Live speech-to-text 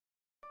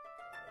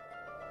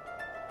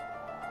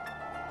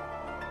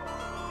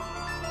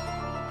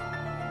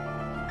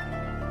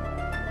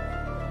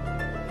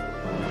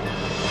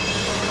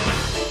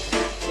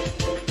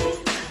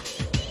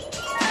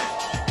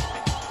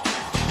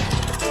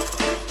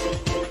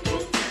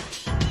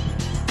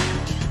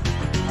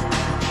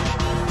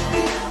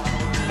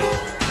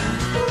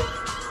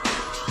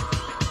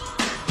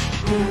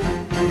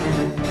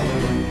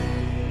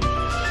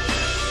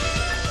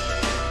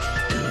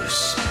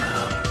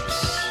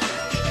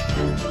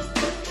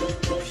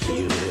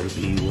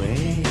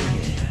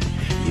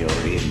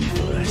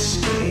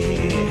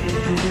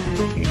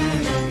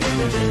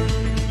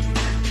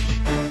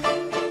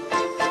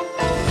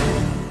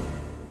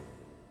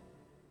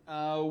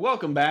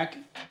welcome back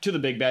to the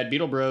Big Bad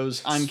Beetle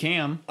Bros. I'm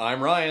Cam.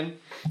 I'm Ryan.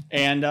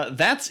 And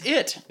that's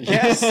it.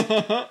 Yes.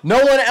 No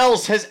one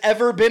else has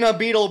ever been a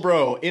Beetle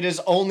Bro. It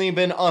has only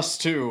been us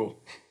two.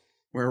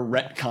 We're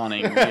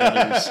retconning the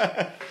others.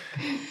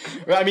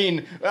 I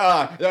mean,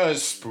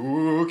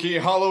 spooky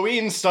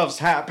Halloween stuff's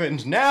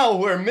happened. Now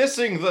we're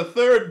missing the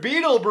third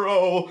Beetle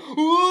Bro.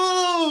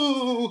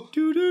 Ooh!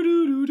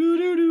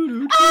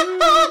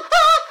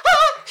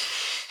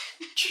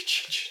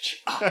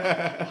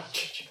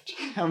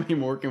 How many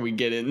more can we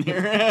get in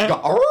there?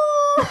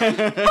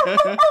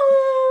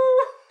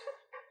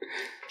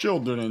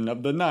 Children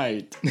of the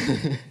night.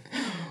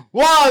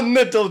 One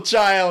little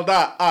child,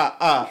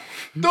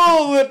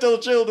 Two little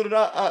children,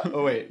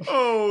 Oh, wait.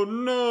 Oh,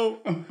 no.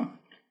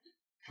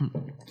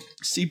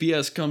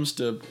 CPS comes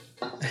to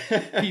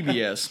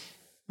PBS.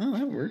 Oh,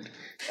 that worked.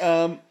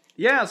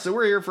 Yeah, so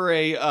we're here for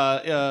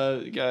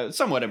a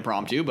somewhat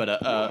impromptu, but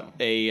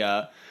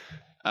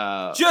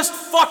just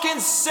fucking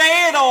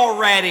say it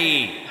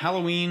already!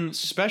 Halloween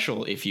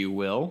special, if you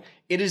will.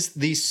 It is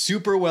the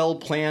super well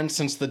planned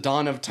since the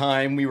dawn of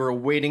time. We were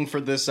waiting for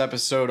this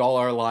episode all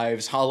our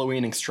lives.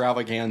 Halloween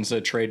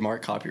extravaganza,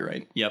 trademark,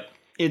 copyright. Yep.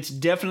 It's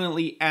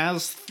definitely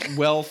as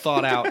well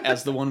thought out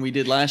as the one we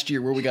did last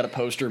year where we got a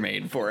poster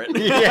made for it.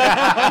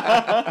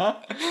 Yeah.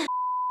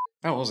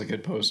 That was a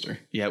good poster.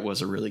 Yeah, it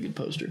was a really good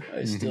poster.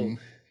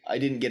 I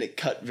didn't get it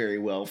cut very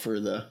well for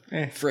the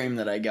frame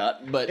that I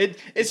got, but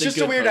it's just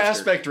a weird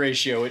aspect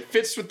ratio. It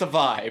fits with the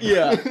vibe.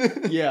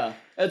 Yeah, yeah.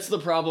 That's the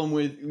problem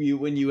with you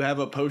when you have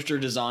a poster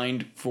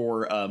designed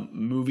for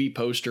movie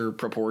poster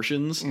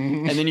proportions,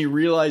 and then you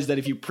realize that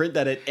if you print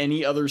that at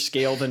any other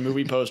scale than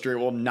movie poster, it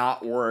will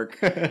not work.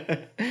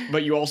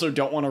 But you also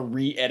don't want to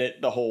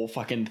re-edit the whole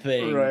fucking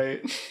thing.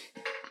 Right.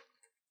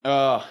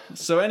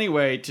 So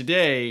anyway,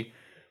 today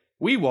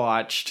we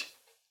watched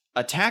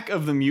Attack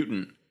of the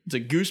Mutant. It's a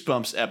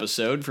Goosebumps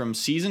episode from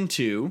season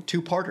 2.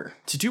 Two-parter.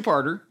 It's a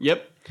two-parter.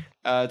 Yep.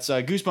 It's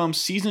Goosebumps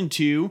season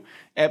 2,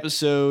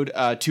 episode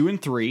 2 and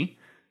 3.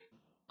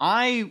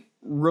 I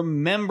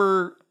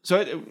remember,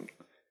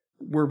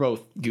 we're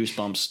both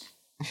Goosebumps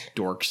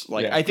dorks.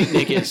 Like, yeah. I think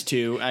Nick is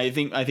too. I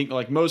think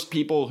like most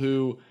people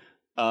who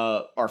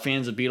are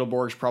fans of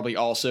Beetleborgs probably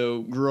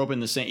also grew up in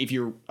the same. If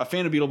you're a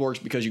fan of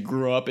Beetleborgs because you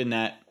grew up in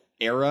that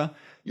era,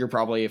 you're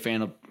probably a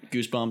fan of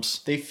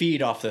Goosebumps. They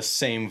feed off the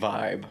same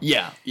vibe.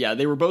 Yeah, yeah.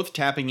 They were both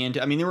tapping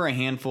into. I mean, there were a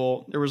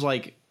handful. There was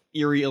like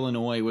Erie,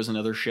 Illinois was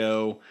another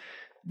show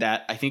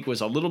that I think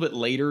was a little bit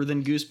later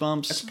than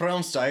Goosebumps. It's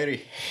pronounced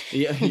Erie.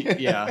 Yeah,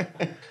 yeah.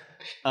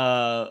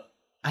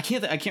 I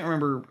can't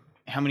remember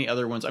how many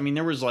other ones. I mean,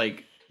 there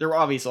were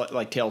obviously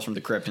like Tales from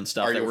the Crypt and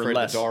stuff that were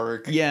less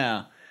dark.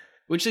 Yeah,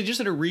 which they just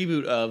did a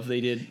reboot of.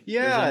 They did.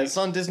 Yeah, it's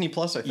on Disney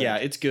Plus. I think. Yeah,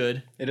 it's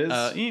good. It is.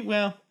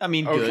 Well, I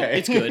mean, good. Okay.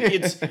 It's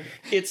good.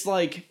 It's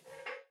like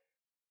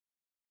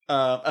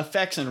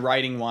effects and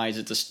writing wise,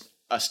 it's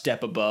a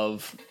step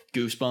above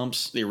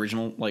Goosebumps, the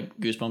original like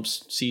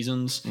Goosebumps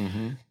seasons.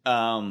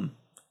 Mm-hmm.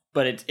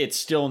 But it's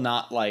still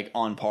not like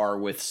on par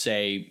with,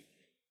 say,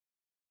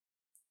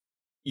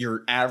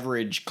 your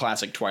average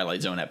classic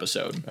Twilight Zone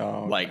episode. Oh,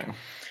 okay. Like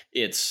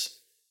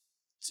it's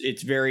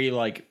very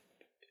like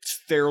it's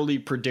fairly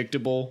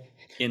predictable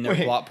in their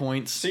plot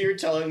points. So you're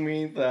telling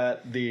me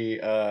that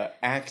the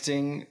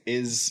acting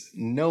is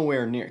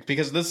nowhere near,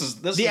 because this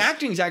is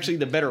acting is actually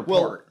the better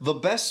well, part. The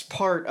best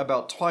part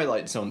about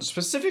Twilight Zone,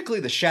 specifically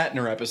the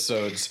Shatner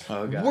episodes,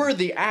 were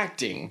the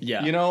acting.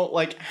 Yeah. You know,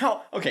 like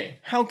how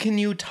can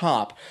you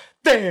top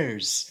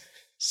there's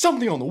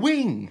something on the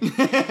wing.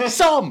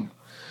 Some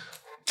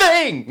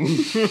thing.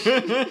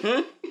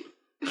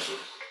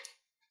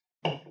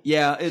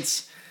 Yeah,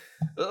 it's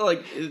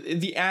like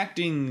the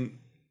acting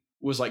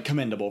was like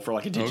commendable for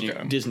like a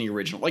Disney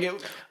original. Like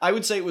I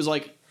would say it was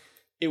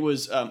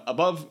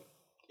above.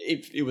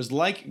 It was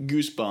like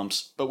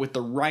Goosebumps, but with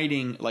the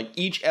writing. Like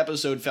each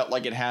episode felt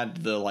like it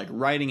had the like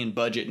writing and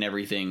budget and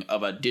everything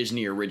of a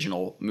Disney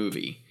original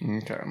movie.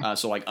 Okay.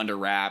 So like Under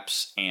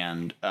Wraps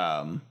and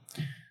My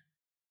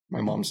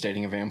Mom's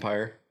Dating a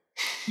Vampire.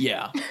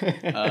 Yeah.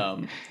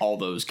 All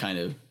those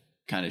kind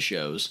of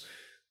shows.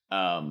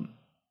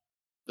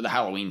 The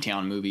Halloween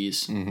Town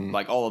movies,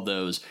 like all of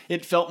those.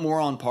 It felt more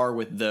on par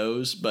with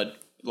those, but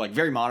like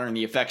very modern.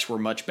 The effects were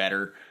much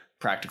better,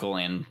 practical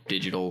and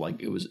digital.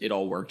 Like it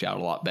all worked out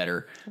a lot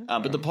better.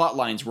 But the plot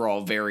lines were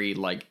all very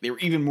like, they were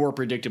even more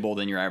predictable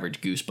than your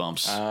average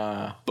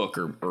Goosebumps book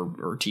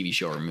or TV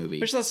show or movie.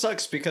 Which that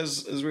sucks,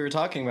 because as we were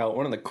talking about,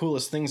 one of the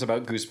coolest things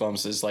about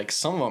Goosebumps is like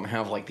some of them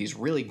have like these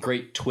really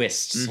great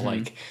twists.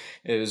 Like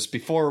it was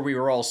before we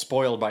were all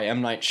spoiled by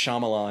M. Night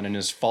Shyamalan and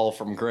his fall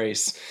from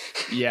grace.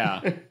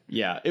 Yeah.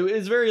 Yeah.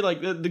 It's very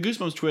like the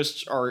Goosebumps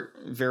twists are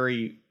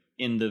very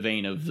in the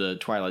vein of the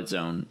Twilight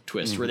Zone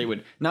twist, where they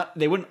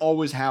wouldn't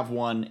always have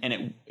one,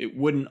 and it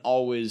wouldn't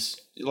always,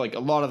 like a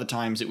lot of the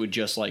times it would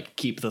just like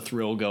keep the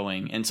thrill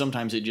going, and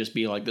sometimes it'd just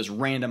be like this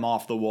random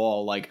off the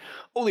wall, like,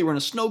 oh, they were in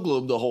a snow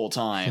globe the whole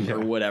time or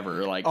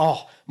whatever. Like,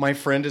 oh, My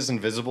Friend is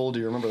Invisible. Do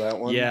you remember that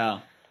one? Yeah.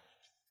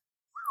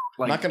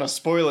 I'm not gonna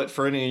spoil it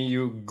for any of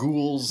you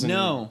ghouls and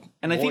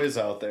and I boys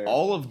think out there.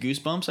 all of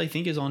Goosebumps, I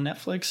think, is on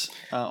Netflix.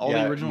 All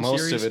the original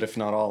most series, of it, if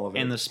not all of it.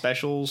 and the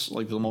specials,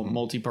 like the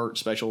multi-part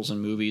specials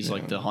and movies,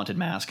 like the Haunted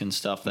Mask and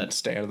stuff. That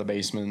Stay Out of the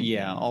Basement.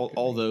 yeah,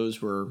 all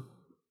those were,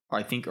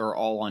 I think, are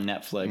all on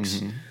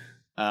Netflix.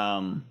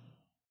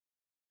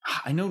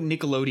 I know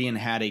Nickelodeon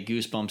had a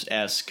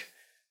Goosebumps-esque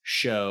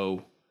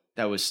show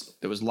that was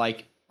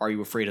like Are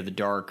You Afraid of the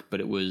Dark, but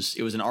it was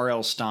an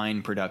R.L.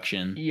 Stine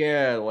production.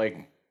 Yeah,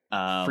 like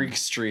Freak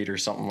Street or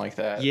something like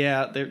that.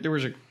 Yeah, there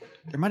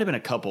might have been a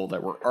couple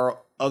that were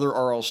other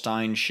R.L.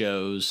 Stine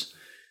shows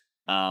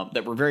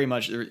that were very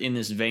much in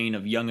this vein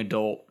of young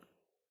adult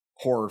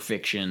horror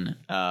fiction,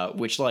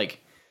 which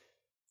like,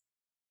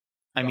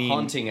 I mean,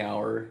 Haunting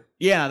Hour.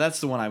 Yeah, that's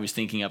the one I was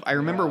thinking of. I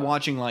remember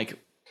watching like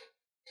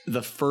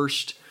the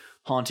first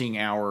Haunting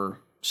Hour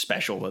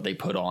special that they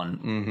put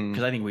on,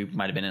 because I think we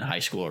might have been in high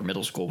school or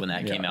middle school when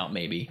that came out,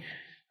 maybe.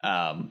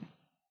 I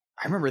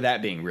remember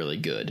that being really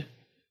good.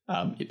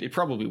 It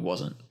probably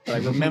wasn't, but I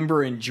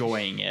remember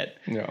enjoying it.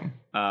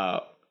 Yeah.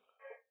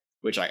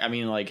 Which I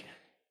mean, like,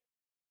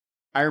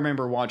 I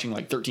remember watching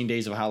like 13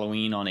 Days of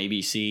Halloween on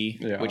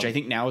ABC, which I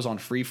think now is on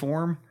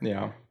Freeform.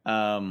 Yeah.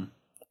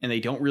 And they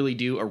don't really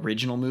do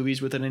original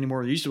movies with it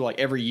anymore. They used to,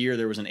 like, every year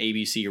there was an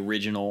ABC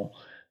original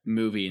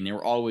movie, and they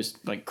were always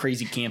like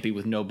crazy campy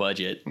with no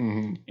budget.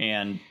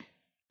 And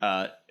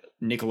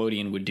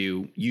Nickelodeon would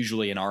do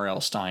usually an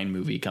R.L. Stine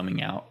movie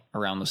coming out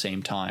around the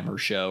same time, or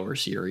show or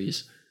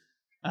series.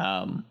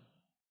 But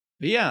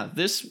yeah,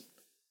 this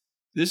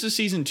is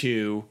season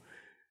 2.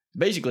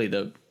 Basically,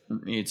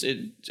 it's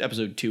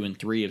episode 2 and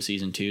 3 of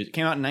season 2. It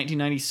came out in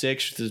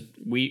 1996.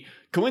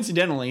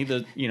 Coincidentally,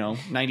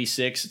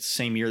 96. It's the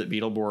same year that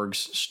Beetleborgs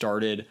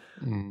started.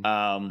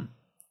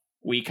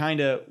 We were trying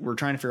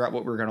to figure out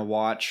what we were going to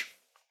watch,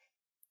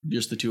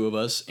 just the two of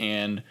us,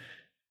 and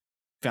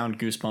found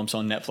Goosebumps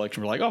on Netflix,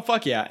 and we're like, oh,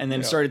 fuck yeah. And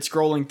then started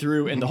scrolling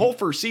through, and the whole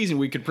first season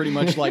we could pretty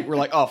much we're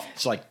like, oh,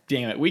 it's like,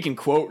 damn it, we can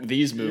quote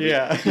these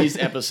movies, these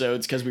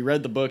episodes, because we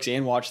read the books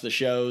and watched the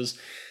shows.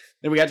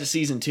 Then we got to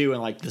season 2,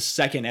 and like the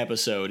second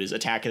episode is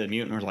Attack of the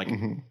Mutant. We're like,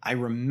 I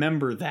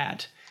remember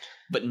that,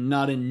 but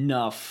not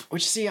enough.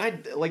 Which, see, I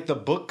like the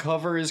book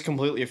cover is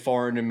completely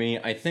foreign to me.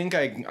 I think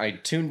I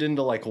tuned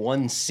into like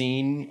one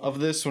scene of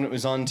this when it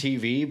was on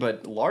TV,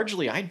 but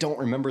largely I don't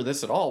remember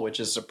this at all, which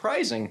is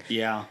surprising.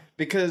 Yeah.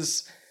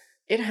 Because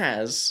it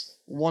has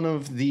one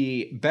of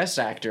the best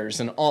actors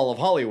in all of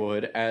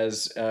Hollywood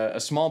as a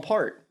small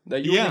part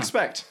that you wouldn't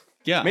expect.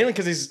 Yeah. Mainly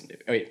because is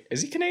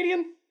he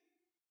Canadian?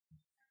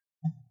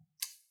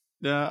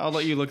 I'll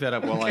let you look that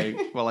up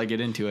while I get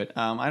into it.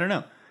 I don't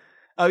know.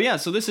 Oh yeah,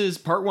 so this is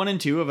part 1 and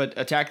 2 of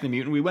Attack the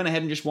Mutant. We went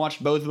ahead and just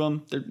watched both of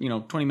them. They're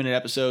 20-minute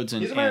episodes.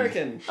 And he's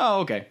American. Oh,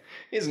 okay.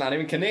 He's not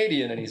even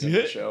Canadian, and he's in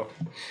the show.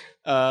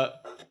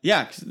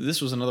 Yeah,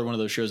 this was another one of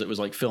those shows that was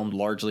like filmed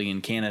largely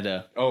in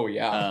Canada. Oh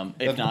yeah,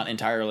 if not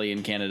entirely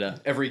in Canada.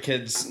 Every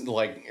kid's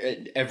like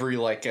every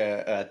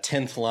a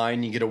 10th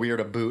line, you get a weird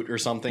a boot or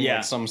something. Yeah,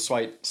 like some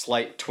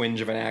slight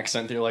twinge of an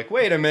accent. You're like,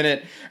 wait a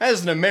minute,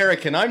 as an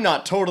American, I'm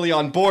not totally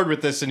on board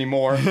with this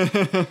anymore.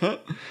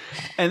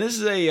 And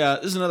this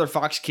is another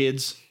Fox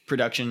Kids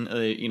production.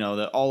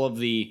 All of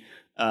the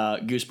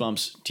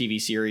Goosebumps TV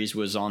series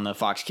was on the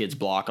Fox Kids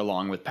block,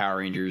 along with Power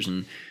Rangers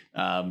and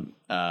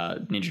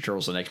Ninja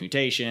Turtles: The Next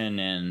Mutation,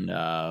 and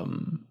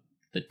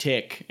The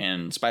Tick,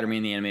 and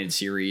Spider-Man the Animated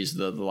Series,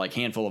 the like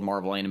handful of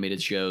Marvel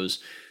animated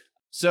shows.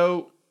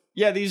 So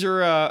yeah, these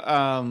are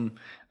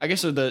I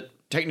guess are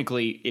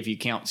technically, if you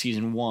count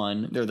season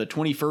 1, they're the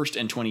 21st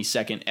and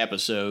 22nd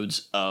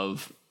episodes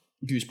of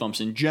Goosebumps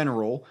in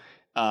general.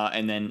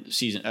 And then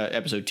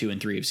episode 2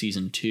 and 3 of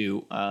season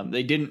 2.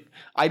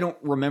 I don't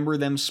remember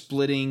them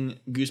splitting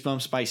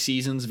Goosebumps by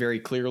seasons very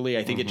clearly.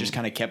 I think it just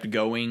kind of kept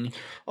going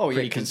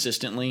pretty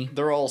consistently.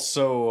 They're all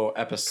so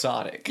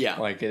episodic. Yeah.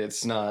 Like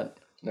it's not,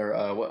 they're,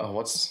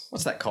 what's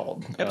that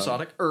called?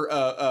 Episodic? Or,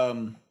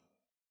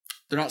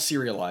 they're not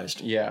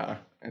serialized. Yeah.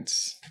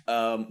 It's,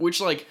 which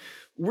like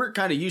we're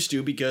kind of used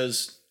to,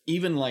 because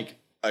even like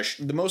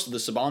the most of the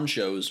Saban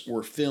shows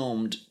were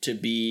filmed to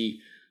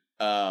be,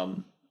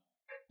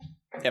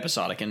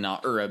 episodic and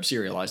not, or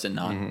serialized and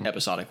not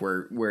episodic,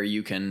 where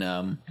you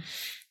can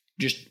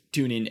just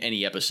tune in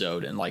any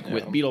episode, and like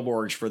with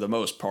Beetleborgs, for the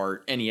most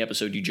part, any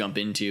episode you jump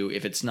into,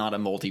 if it's not a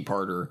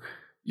multi-parter,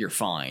 you're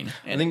fine,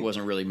 and it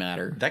wasn't really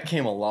matter. That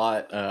came a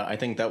lot. I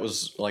think that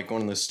was like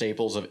one of the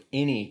staples of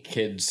any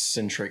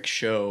kids-centric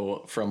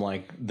show from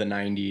like the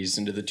 90s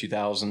into the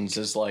 2000s,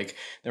 is like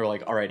they were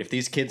like, all right, if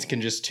these kids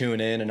can just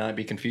tune in and not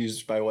be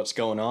confused by what's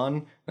going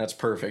on, that's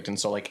perfect. And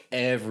so like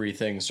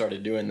everything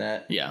started doing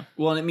that. Yeah.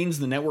 Well, and it means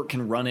the network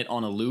can run it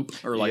on a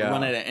loop, or like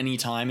run it at any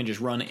time and just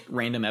run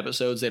random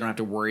episodes. They don't have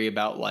to worry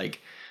about like,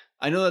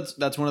 I know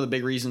that's one of the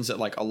big reasons that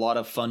like a lot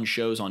of fun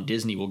shows on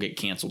Disney will get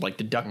canceled. Like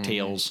the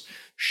DuckTales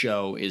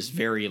show is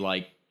very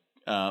like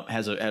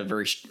has a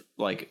very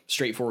like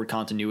straightforward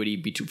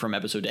continuity from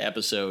episode to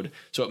episode,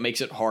 so it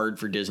makes it hard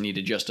for Disney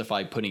to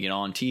justify putting it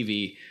on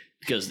TV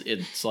because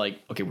it's like,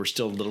 okay, we're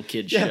still a little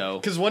kid Yeah, show.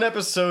 because one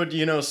episode,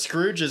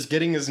 Scrooge is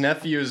getting his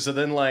nephews, and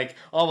then, like,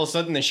 all of a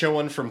sudden they show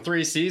one from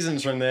 3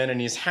 seasons from then,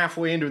 and he's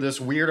halfway into this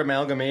weird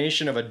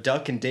amalgamation of a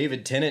Duck and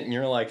David Tennant, and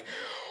you're like,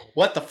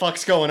 what the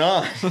fuck's going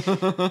on?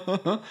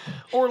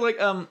 Or like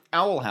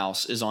Owl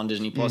House is on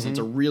Disney Plus. It's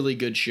a really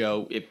good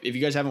show. If you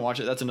guys haven't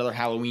watched it, that's another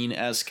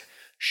Halloween-esque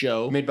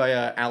show. Made by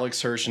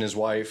Alex Hirsch and his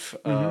wife,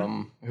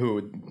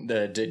 who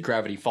did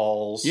Gravity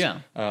Falls. Yeah.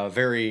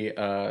 Very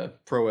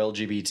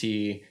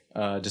pro-LGBT,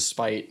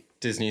 despite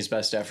Disney's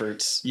best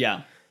efforts.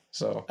 Yeah.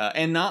 So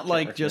And not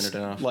like just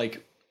recommend it enough.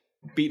 like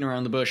beating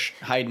around the bush,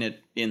 hiding it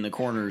in the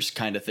corners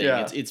kind of thing.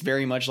 Yeah. It's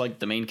very much like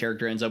the main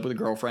character ends up with a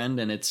girlfriend,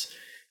 and it's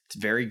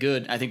very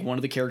good. I think one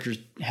of the characters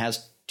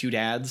has 2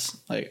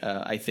 dads,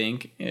 I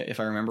think, if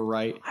I remember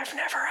right. I've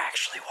never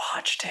actually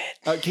watched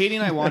it. Katie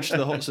and I watched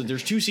the whole. So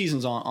there's 2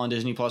 seasons on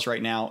Disney Plus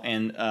right now,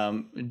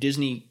 and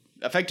Disney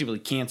effectively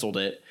canceled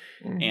it.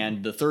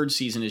 And the 3rd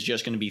season is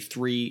just going to be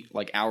 3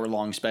 like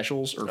hour-long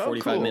specials or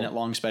 45-minute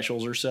long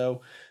specials or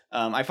so.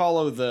 I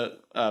follow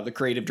the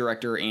creative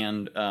director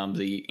and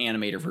the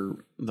animator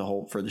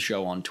for the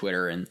show on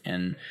Twitter,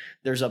 and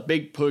there's a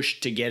big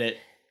push to get it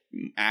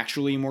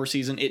actually more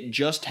season. It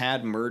just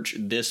had merch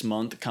this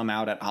month come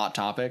out at Hot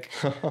Topic.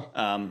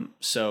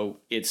 So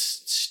it's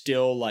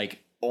still like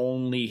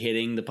only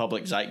hitting the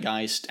public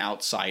zeitgeist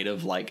outside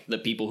of like the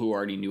people who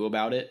already knew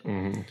about it.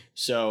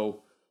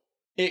 So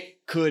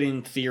it could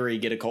in theory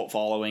get a cult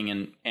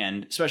following,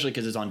 and especially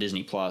because it's on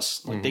Disney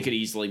Plus, like they could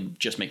easily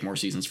just make more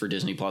seasons for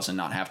Disney Plus and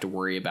not have to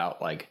worry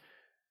about like,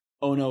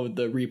 oh no,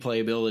 the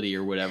replayability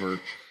or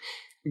whatever.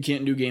 We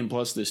can't do Game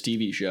Plus this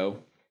TV show.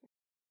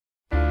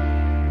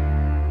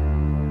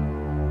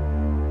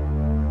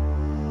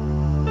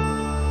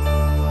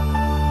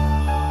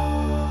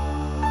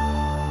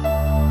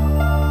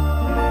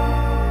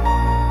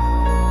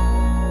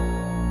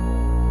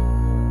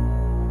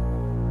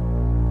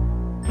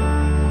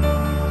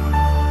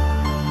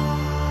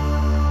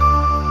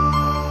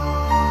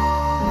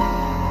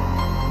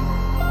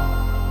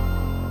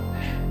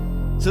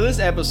 So this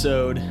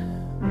episode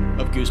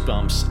of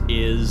Goosebumps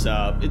is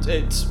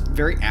it's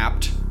very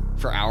apt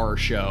for our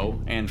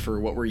show and for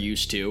what we're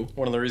used to.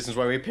 One of the reasons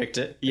why we picked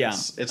it. Yeah.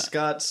 It's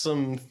got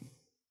some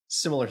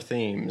similar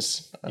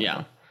themes.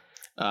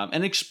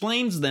 And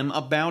explains them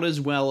about as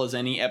well as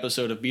any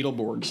episode of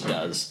Beetleborgs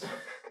does.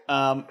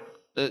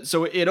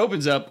 So it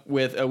opens up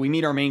with we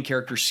meet our main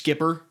character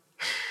Skipper.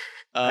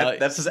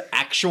 That's his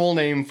actual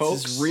name,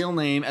 folks. His real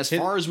name, as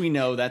far as we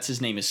know, that's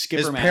his name is Skipper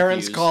His Matthews.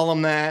 parents call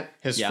him that.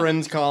 His Yeah.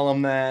 friends call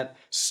him that.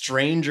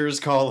 Strangers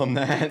call him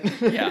that.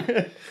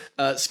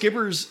 Yeah.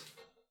 Skipper's,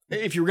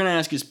 if you were going to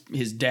ask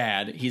his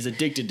dad, he's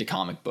addicted to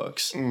comic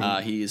books.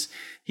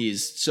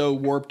 He's so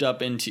wrapped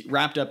up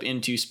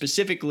into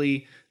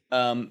specifically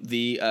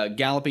the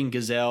Galloping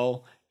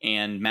Gazelle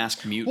and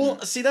Masked Mutant.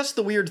 Well, see, that's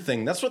the weird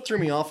thing. That's what threw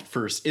me off at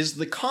first, is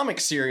the comic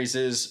series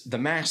is The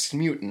Masked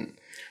Mutant.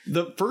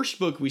 The first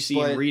book we see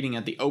him reading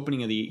at the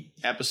opening of the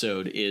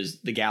episode is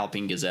The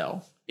Galloping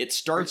Gazelle. It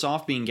starts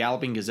off being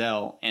Galloping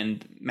Gazelle,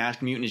 and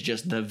Masked Mutant is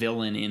just the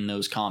villain in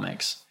those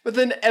comics. But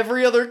then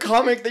every other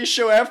comic they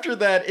show after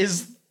that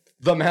is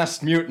The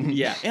Masked Mutant.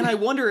 Yeah, and I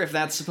wonder if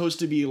that's supposed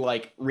to be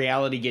like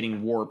reality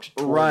getting warped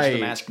towards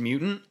the Masked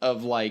Mutant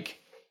of like,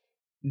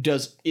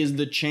 does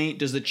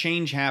the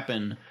change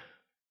happen?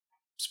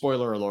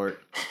 Spoiler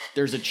alert,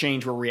 there's a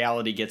change where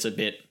reality gets a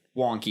bit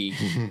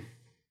wonky.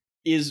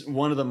 Is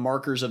one of the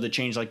markers of the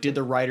change, like, did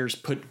the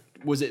writers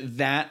was it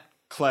that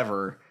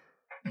clever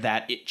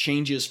that it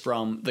changes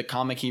from the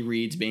comic he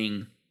reads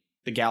being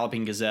the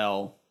Galloping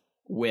Gazelle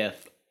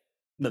with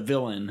the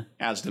villain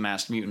as the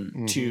Masked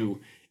Mutant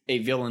to a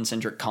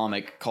villain-centric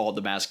comic called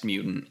The Masked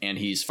Mutant, and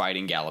he's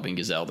fighting Galloping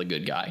Gazelle, the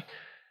good guy.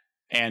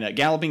 And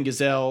Galloping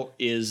Gazelle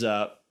is,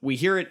 we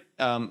hear it,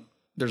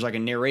 there's like a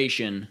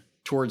narration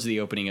towards the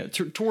opening,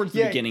 towards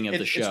the beginning of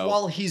the show. It's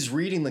while he's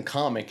reading the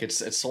comic,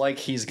 it's like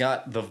he's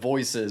got the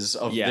voices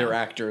of their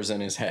actors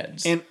in his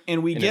heads.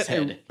 And we get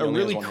a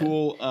really one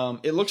cool,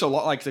 it looks a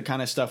lot like the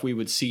kind of stuff we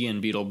would see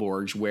in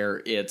Beetleborgs,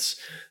 where it's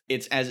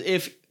as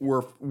if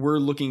we're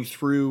looking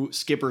through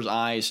Skipper's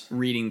eyes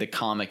reading the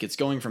comic. It's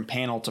going from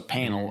panel to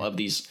panel of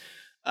these,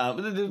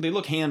 they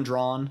look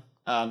hand-drawn.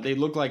 They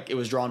look like it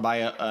was drawn by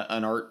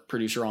an art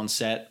producer on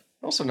set.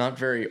 Also not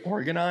very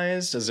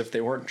organized, as if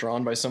they weren't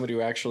drawn by somebody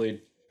who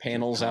actually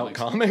panels out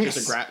comics.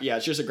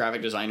 It's just a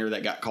graphic designer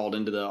that got called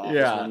into the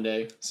office one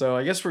day. So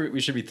I guess we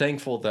should be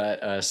thankful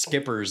that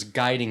Skipper's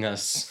guiding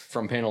us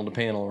from panel to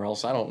panel, or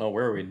else I don't know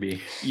where we'd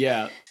be.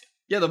 Yeah.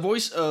 Yeah, the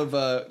voice of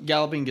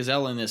Galloping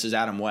Gazelle in this is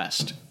Adam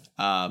West.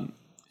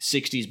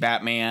 60s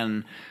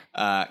Batman,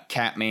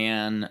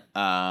 Catman,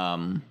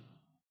 the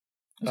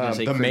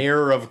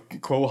mayor of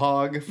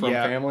Quahog from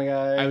Family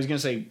Guy. I was going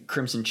to say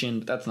Crimson Chin,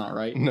 but that's not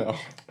right. No.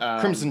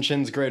 Crimson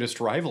Chin's greatest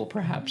rival,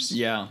 perhaps.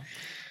 Yeah.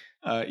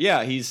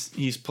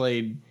 He's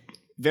played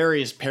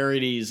various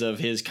parodies of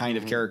his kind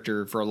of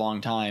character for a long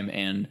time,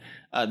 and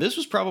This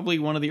was probably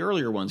one of the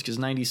earlier ones because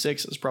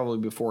 96 is probably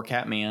before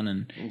Catman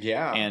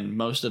and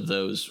most of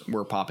those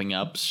were popping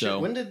up. So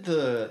when did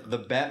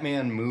the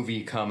Batman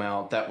movie come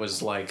out? That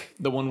was like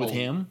the one with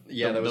him.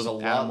 Yeah, that was a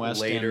Adam lot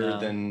West later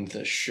than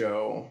the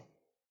show.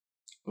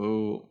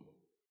 Oh,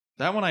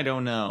 that one I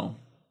don't know.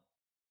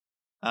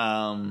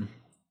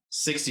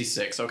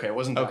 66. Okay, it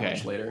wasn't that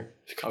much later.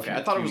 Okay,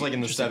 I thought it was like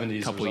in the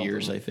 70s. A couple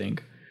years, I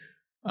think.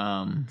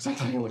 'Cause I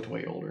thought he looked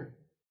way older.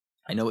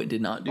 I know it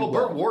did not do well.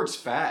 Burt Ward's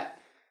fat.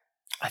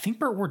 I think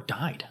Burt Ward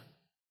died.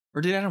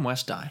 Or did Adam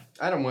West die?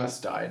 Adam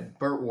West died.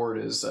 Burt Ward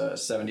is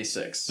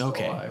 76.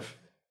 Okay. Alive.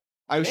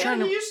 I was trying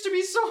to. He used to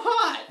be so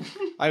hot.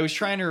 I was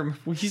trying to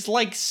remember. He's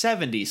like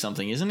 70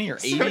 something, isn't he? Or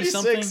 80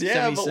 something?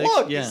 Yeah, 76? but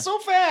look, he's so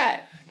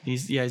fat.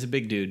 He's a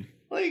big dude.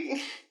 Like,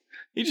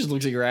 he just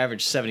looks like your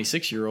average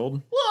 76-year-old.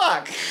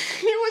 Look,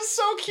 he was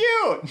so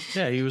cute.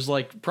 Yeah, he was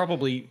like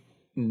probably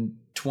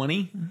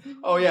 20.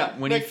 Oh yeah,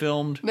 when he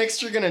filmed.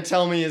 Next, you're gonna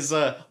tell me is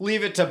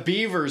Leave It to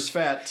Beaver's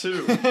fat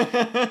too.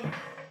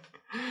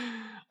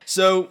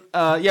 So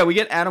we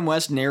get Adam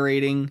West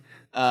narrating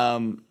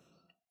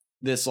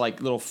this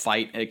like little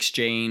fight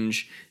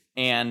exchange,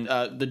 and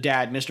the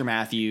dad, Mr.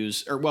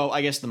 Matthews, or well,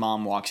 I guess the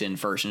mom walks in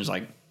first and is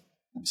like,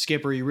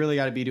 Skipper, you really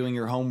got to be doing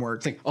your homework.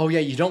 It's like, oh yeah,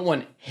 you don't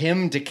want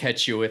him to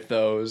catch you with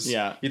those.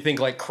 Yeah. You think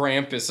like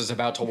Krampus is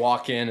about to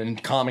walk in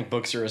and comic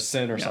books are a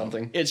sin or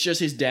something. It's just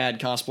his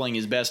dad cosplaying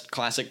his best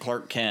classic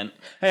Clark Kent.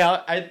 Hey,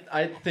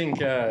 I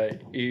think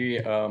he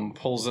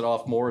pulls it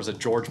off more as a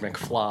George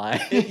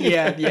McFly.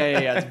 yeah.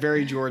 It's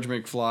very George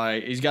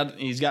McFly. He's got.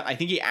 I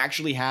think he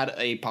actually had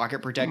a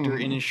pocket protector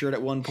in his shirt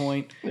at one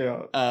point.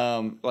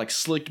 Yeah. Like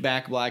slicked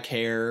back black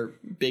hair,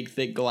 big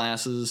thick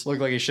glasses.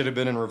 Looked like he should have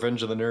been in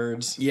Revenge of the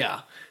Nerds. Yeah.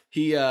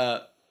 He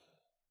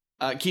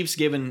keeps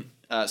giving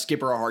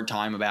Skipper a hard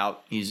time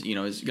about he's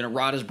going to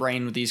rot his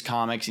brain with these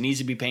comics. He needs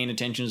to be paying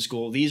attention to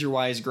school. These are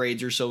why his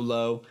grades are so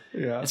low.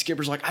 Yeah. And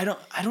Skipper's like, I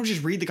don't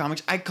just read the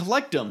comics. I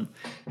collect them.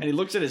 And he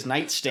looks at his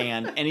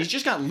nightstand and he's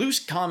just got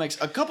loose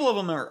comics. A couple of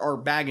them are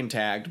bag and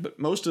tagged, but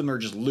most of them are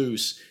just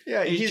loose.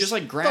 Yeah, he's just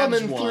like grabs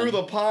thumbing one through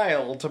the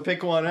pile to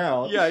pick one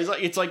out. Yeah,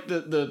 it's like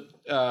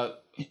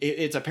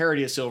it's a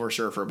parody of Silver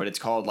Surfer, but it's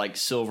called like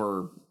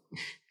Silver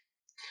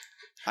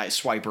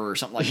Swiper or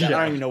something like that. Yeah.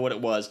 I don't even know what it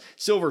was.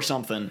 Silver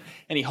something.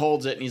 And he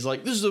holds it and he's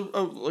like, this is a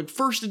like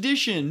first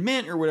edition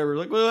mint or whatever.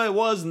 Like, well, it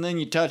was, and then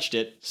you touched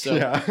it. So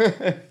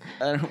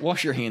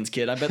wash your hands,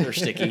 kid. I bet they're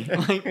sticky.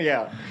 Like,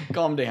 yeah.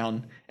 Calm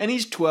down. And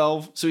he's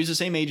 12, so he's the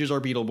same age as our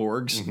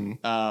Beetleborgs.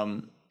 Mm-hmm.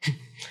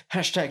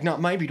 Hashtag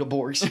not my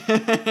Beetleborgs.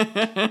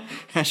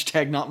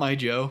 Hashtag not my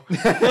Joe.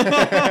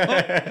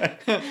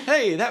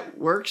 Hey, that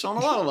works on a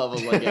lot of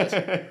levels, I guess.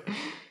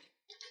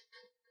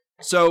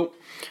 So,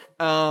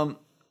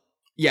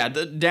 yeah,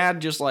 the dad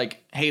just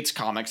like hates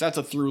comics. That's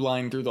a through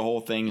line through the whole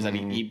thing is that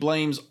he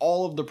blames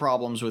all of the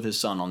problems with his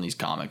son on these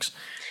comics.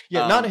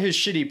 Yeah, not his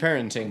shitty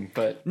parenting,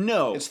 but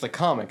no, it's the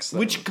comics,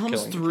 which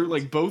comes through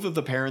like both of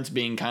the parents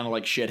being kind of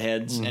like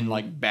shitheads and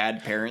like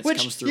bad parents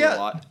comes through a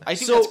lot. I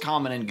think that's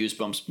common in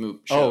Goosebumps shows.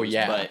 Oh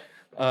yeah,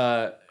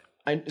 but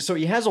so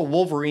he has a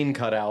Wolverine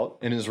cutout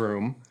in his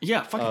room.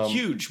 Yeah, fucking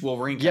huge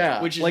Wolverine cutout.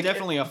 Yeah, which is like,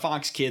 definitely a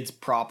Fox Kids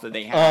prop that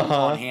they have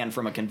on hand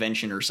from a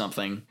convention or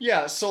something.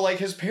 Yeah, so like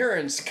his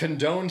parents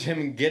condoned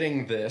him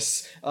getting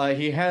this.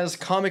 He has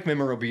comic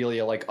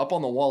memorabilia like up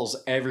on the walls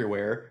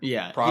everywhere.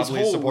 Yeah,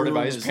 probably supported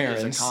by his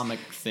parents. Is a comic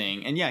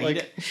thing, and yeah,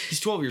 like,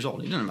 he's 12 years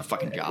old. He doesn't have a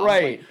fucking job.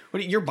 Right? Like,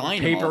 what you're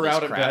buying paper him all this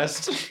out crap. At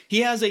best.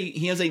 He has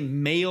a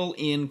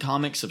mail-in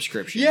comic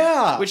subscription.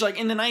 Yeah, which like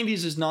in the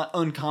 90s is not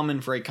uncommon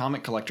for a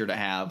comic collector to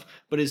have,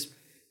 but is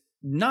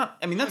not.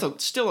 I mean, that's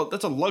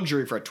a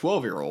luxury for a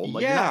 12-year-old.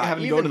 Like, you're not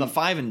having to go to the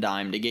Five and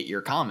Dime to get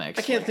your comics.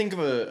 I can't think of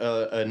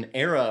an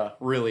era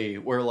really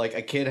where like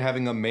a kid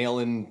having a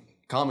mail-in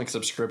comic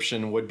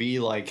subscription would be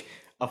like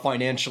a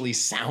financially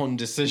sound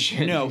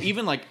decision. No,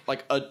 even like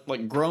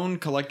grown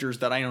collectors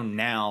that I know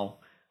now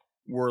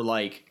were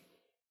like,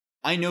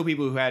 I know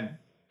people who had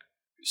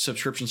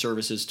subscription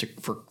services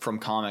from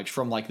comics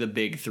from like the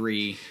big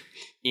three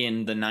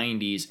in the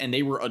 90s, and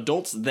they were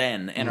adults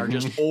then and are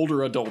just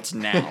older adults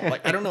now.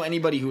 Like, I don't know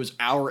anybody who was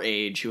our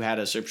age who had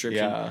a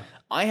subscription. Yeah.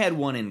 I had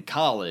one in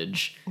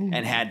college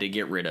and had to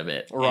get rid of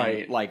it.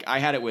 Right. And, like, I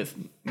had it with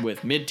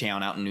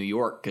Midtown out in New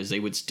York because they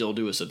would still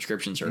do a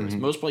subscription service.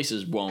 Most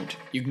places won't.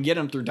 You can get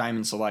them through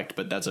Diamond Select,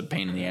 but that's a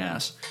pain in the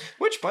ass.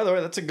 Which, by the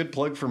way, that's a good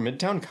plug for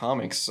Midtown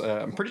Comics.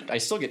 I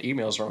still get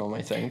emails from them,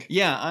 I think.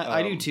 Yeah,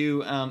 I do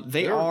too.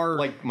 They're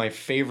like my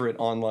favorite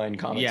online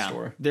comic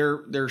store.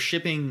 Their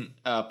shipping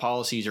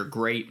policies are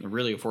great,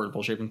 really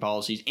affordable shipping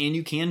policies, and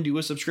you can do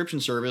a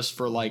subscription service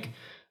for like.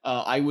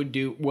 I would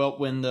do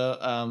when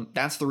the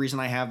that's the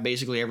reason I have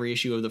basically every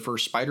issue of the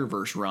first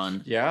Spider-Verse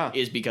run. Yeah,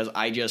 is because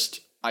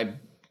I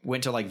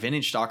went to like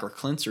Vintage Stock or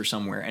Clint's or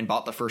somewhere and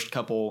bought the first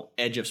couple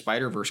Edge of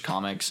Spider-Verse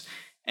comics,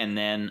 and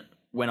then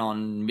went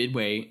on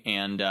Midway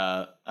and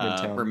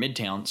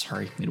Midtown.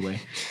 Sorry, Midway.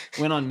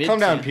 Went on Midtown. Calm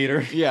down,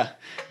 Peter. Yeah,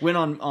 went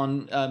on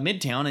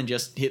Midtown and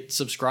just hit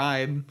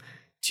subscribe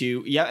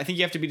to. Yeah, I think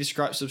you have to be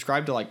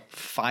subscribed to like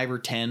 5 or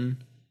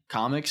 10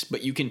 comics,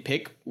 but you can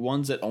pick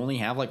ones that only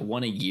have like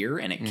one a year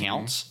and it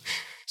counts.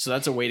 So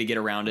that's a way to get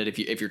around it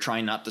if you're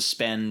trying not to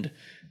spend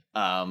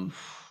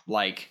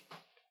like,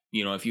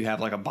 you know, if you have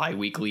like a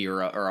bi-weekly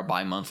or a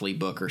bi-monthly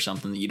book or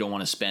something that you don't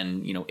want to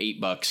spend, you know,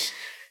 $8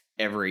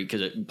 every,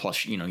 because it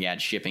plus, you know, you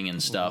add shipping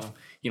and stuff.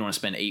 You don't want to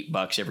spend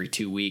 $8 every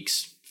 2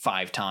 weeks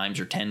 5 times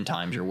or 10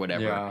 times or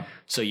whatever. Yeah.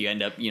 So you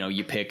end up, you know,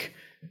 you pick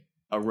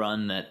a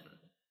run that,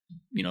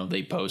 you know,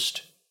 they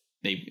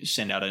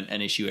send out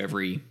an issue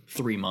every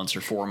 3 months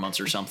or 4 months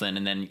or something,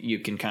 and then you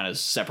can kind of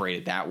separate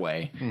it that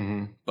way.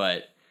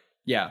 But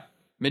yeah,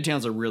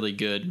 Midtown's a really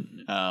good,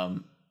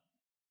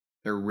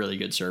 they're a really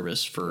good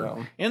service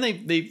for, and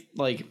they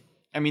like,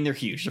 I mean, they're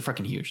huge. They're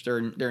fucking huge. They're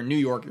in New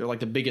York. They're like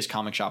the biggest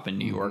comic shop in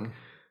New York.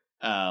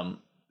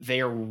 They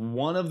are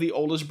one of the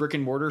oldest brick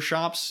and mortar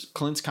shops.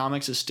 Clint's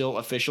Comics is still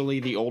officially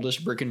the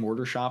oldest brick and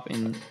mortar shop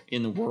in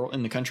the world,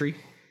 in the country.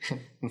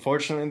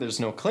 Unfortunately, there's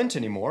no Clint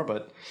anymore,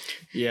 but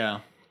yeah.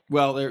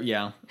 Well,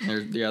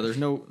 there's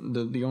no,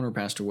 the owner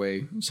passed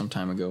away some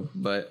time ago,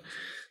 but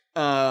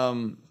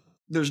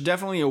there's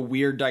definitely a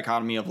weird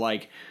dichotomy of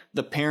like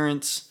the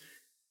parents.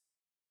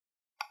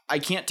 I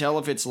can't tell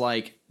if it's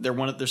like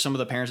there's some of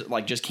the parents that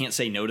like just can't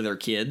say no to their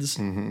kids,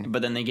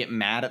 but then they get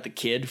mad at the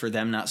kid for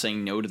them not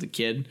saying no to the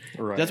kid.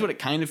 Right. That's what it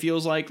kind of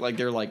feels like. Like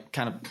they're like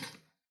kind of,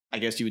 I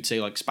guess you would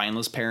say like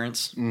spineless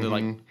parents. They're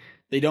like,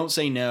 they don't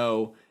say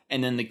no,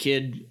 and then the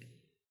kid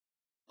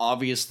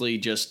obviously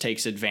just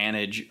takes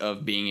advantage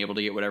of being able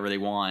to get whatever they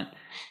want,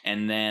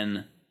 and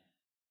then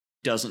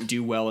doesn't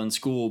do well in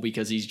school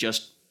because he's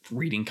just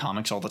reading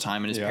comics all the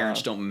time, and his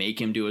parents don't make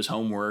him do his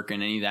homework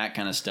and any of that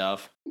kind of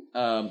stuff.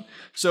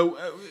 So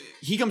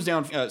he comes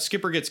down.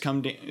 Skipper gets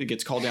called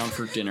down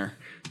for dinner.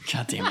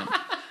 God damn it,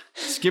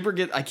 Skipper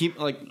I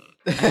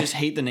just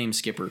hate the name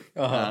Skipper.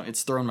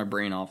 It's throwing my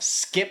brain off.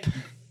 Skippy.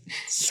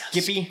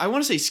 I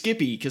want to say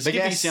Skippy because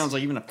Skippy sounds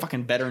like even a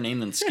fucking better name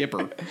than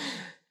Skipper.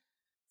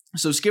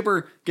 So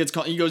Skipper gets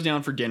called. He goes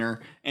down for dinner,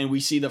 and we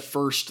see the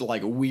first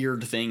like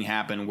weird thing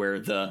happen where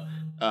the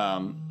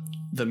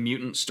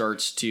mutant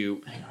starts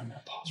to. Hang on, I'm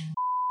gonna pause.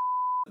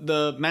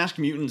 The masked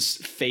mutant's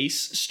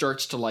face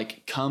starts to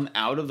like come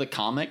out of the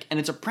comic, and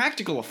it's a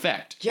practical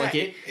effect. Yeah,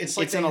 like it's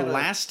like an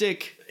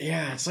elastic.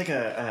 It's like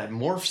a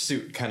morph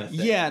suit kind of thing.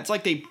 Yeah, it's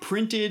like they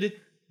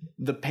printed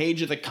the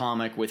page of the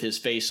comic with his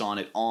face on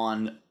it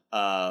on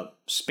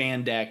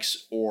spandex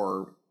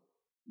or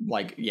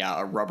like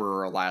a rubber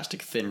or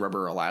elastic, thin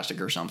rubber or elastic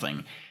or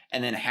something,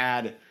 and then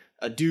had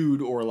a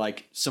dude or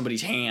like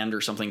somebody's hand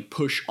or something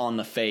push on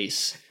the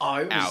face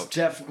out.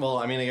 Well,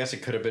 I mean, I guess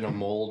it could have been a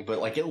mold, but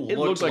like it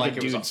looked like a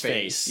it was dude's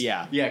face.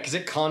 Yeah, because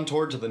it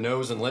contoured to the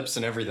nose and lips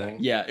and everything.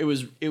 Yeah, it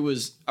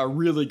was a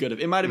really good.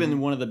 It might have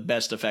been one of the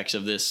best effects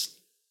of this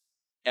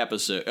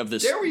episode of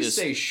this. Dare we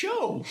say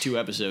show 2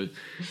 episodes.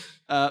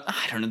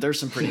 I don't know. There's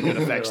some pretty good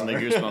effects in the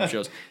Goosebumps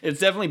shows. It's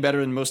definitely better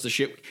than most of the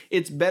shit.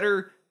 It's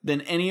better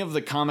than any of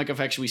the comic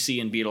effects we see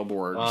in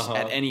Beetleborgs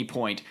at any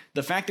point.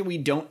 The fact that we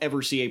don't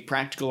ever see a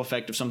practical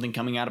effect of something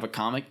coming out of a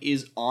comic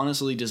is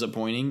honestly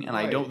disappointing, and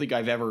I don't think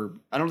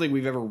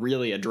we've ever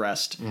really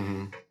addressed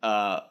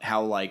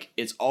how like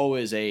it's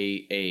always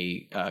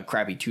a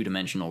crappy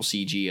 2-dimensional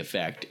CG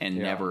effect, and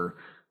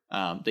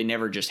they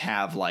never just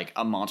have like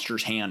a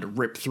monster's hand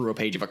rip through a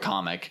page of a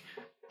comic.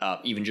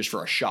 Even just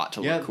for a shot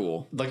to look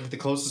cool. Like the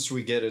closest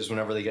we get is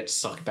whenever they get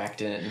sucked back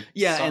in.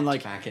 Yeah, and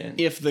like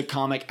if the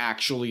comic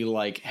actually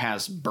like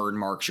has burn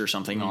marks or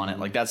something on it,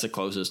 like that's the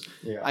closest.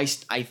 Yeah. I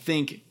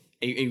think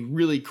a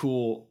really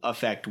cool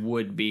effect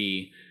would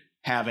be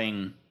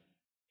having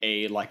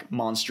a like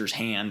monster's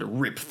hand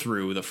rip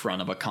through the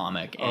front of a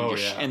comic and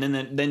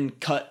and then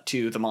cut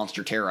to the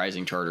monster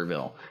terrorizing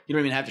Charterville. You don't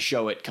even have to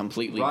show it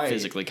completely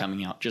physically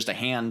coming out. Just a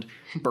hand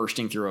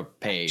bursting through a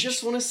page.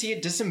 Just want to see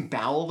it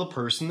disembowel the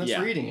person that's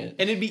reading it.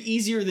 And it'd be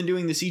easier than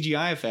doing the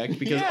CGI effect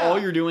because all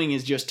you're doing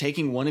is just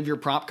taking one of your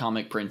prop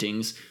comic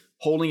printings,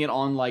 holding it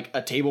on like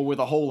a table with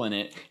a hole in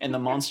it, and the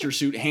monster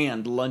suit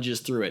hand lunges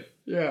through it.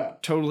 Yeah.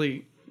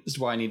 Totally. This is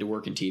why I need to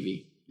work in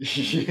TV.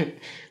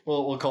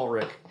 Well, we'll call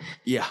Rick.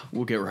 Yeah,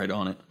 we'll get right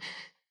on it.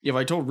 If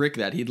I told Rick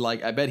that,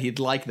 I bet he'd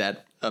like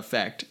that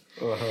effect.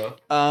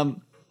 So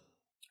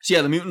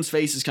yeah, the mutant's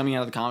face is coming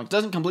out of the comic.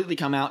 Doesn't completely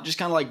come out, just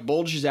kind of like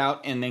bulges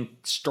out and then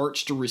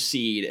starts to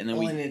recede. And then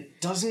and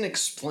it doesn't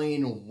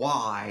explain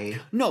why.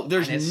 No,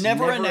 there's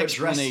never an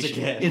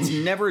explanation. It's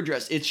never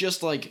addressed. It's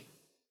just like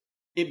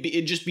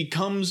it just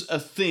becomes a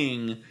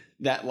thing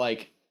that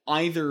like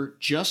either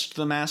just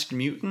the masked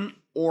mutant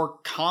or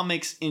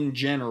comics in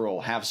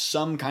general have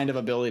some kind of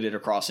ability to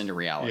cross into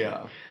reality.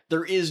 Yeah.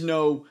 There is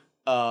no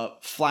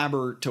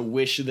flabber to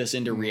wish this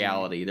into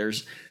reality.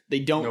 They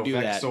don't do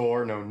that. No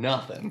Vexor, no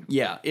nothing.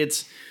 Yeah,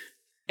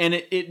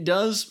 it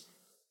does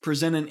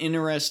present an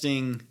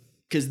interesting,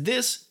 because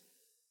this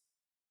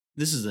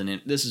is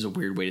a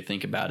weird way to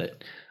think about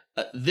it.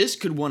 This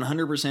could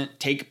 100%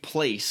 take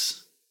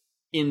place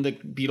in the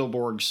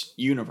Beetleborgs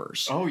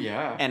universe. Oh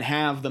yeah, and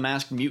have the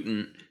masked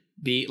mutant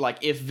be like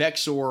if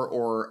Vexor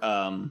or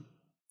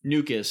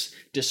Nukas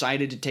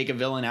decided to take a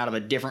villain out of a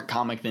different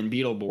comic than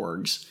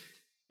Beetleborgs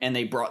and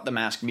they brought the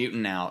Masked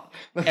Mutant out,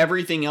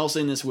 everything else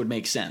in this would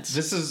make sense.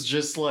 This is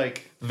just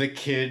like the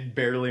kid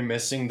barely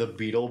missing the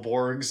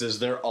Beetleborgs as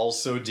they're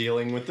also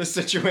dealing with the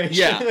situation.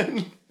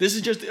 Yeah. This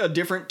is just a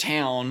different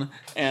town,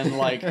 and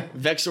like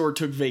Vexor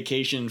took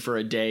vacation for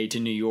a day to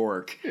New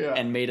York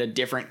and made a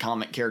different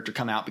comic character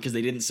come out because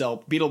they didn't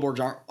sell.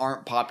 Beetleborgs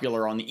aren't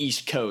popular on the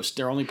East Coast.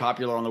 They're only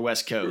popular on the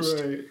West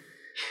Coast. Right.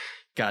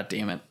 God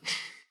damn it.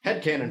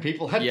 Headcanon,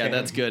 people. Headcanon. Yeah,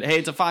 that's good. Hey,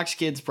 it's a Fox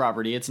Kids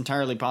property. It's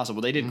entirely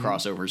possible. They did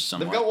crossovers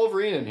somewhat. They've got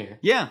Wolverine in here.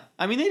 Yeah.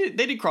 I mean,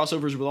 they did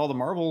crossovers with all the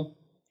Marvel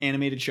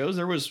animated shows.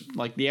 There was,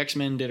 like, the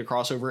X-Men did a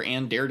crossover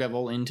and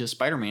Daredevil into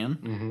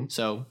Spider-Man.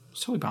 So it's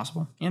totally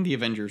possible. And the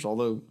Avengers,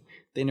 although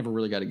they never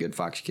really got a good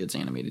Fox Kids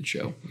animated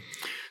show.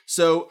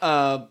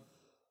 So,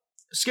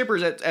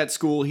 Skipper's at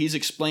school. He's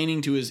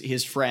explaining to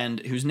his friend,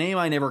 whose name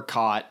I never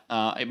caught.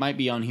 It might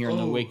be on here in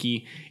the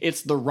wiki.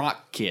 It's the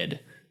Rock Kid.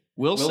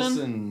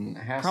 Wilson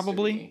has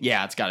probably. to be.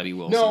 Yeah, it's got to be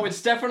Wilson. No,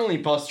 it's definitely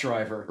Bus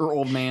Driver. Or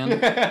Old Man.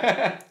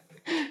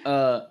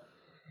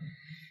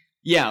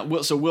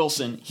 Yeah, so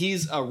Wilson,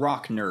 he's a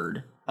rock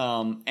nerd.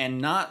 And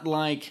not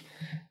like...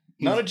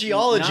 Not a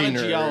geology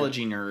nerd.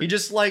 Geology nerd. He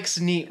just likes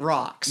neat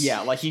rocks.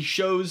 Yeah, like he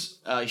shows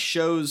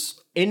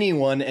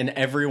anyone and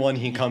everyone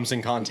he comes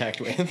in contact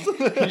with.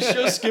 he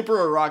shows Skipper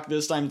a rock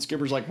this time, and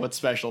Skipper's like, what's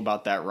special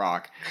about that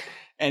rock?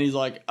 And he's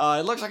like,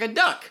 it looks like a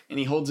duck. And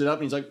he holds it up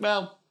and he's like,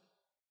 well,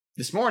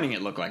 this morning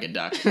it looked like a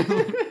duck.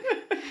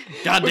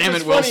 God damn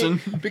it,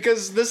 Wilson.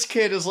 Because this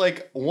kid is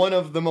like one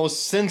of the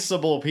most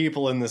sensible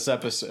people in this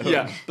episode.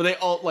 Yeah, but they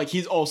all, like,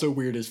 he's also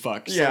weird as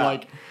fuck. So, Yeah.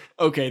 like,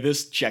 okay,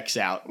 this checks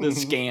out.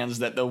 This scans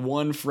that the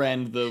one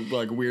friend the,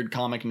 like, weird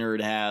comic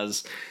nerd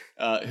has,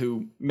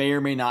 who may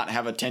or may not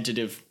have a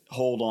tentative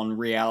hold on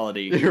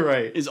reality. You're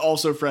right. Is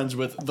also friends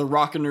with the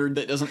rock nerd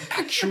that doesn't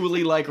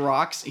actually like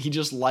rocks. He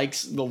just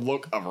likes the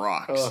look of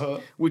rocks,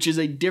 which is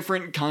a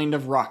different kind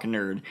of rock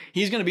nerd.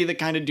 He's going to be the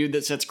kind of dude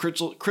that sets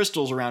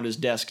crystals around his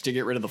desk to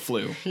get rid of the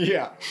flu.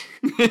 Yeah.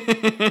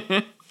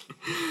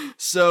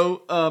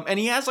 So, and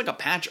he has like a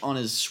patch on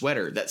his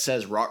sweater that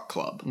says Rock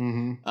Club.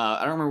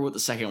 I don't remember what the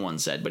second one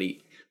said,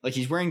 but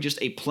he's wearing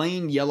just a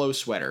plain yellow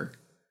sweater,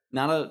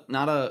 not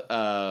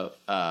a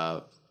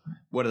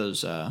what are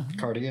those?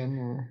 Cardigan?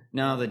 Or...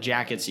 No, the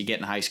jackets you get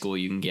in high school.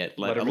 You can get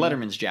a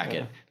Letterman's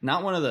jacket.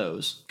 Not one of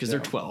those, because they're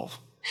 12.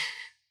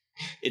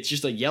 It's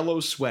just a yellow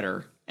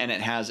sweater, and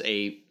it has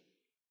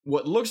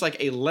what looks like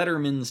a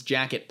Letterman's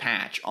jacket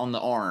patch on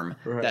the arm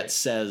that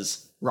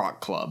says Rock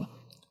Club.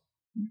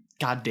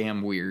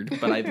 Goddamn weird,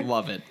 but I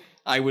love it.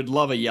 I would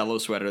love a yellow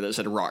sweater that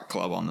said Rock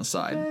Club on the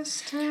side.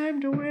 Best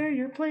time to wear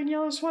your plain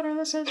yellow sweater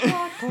that says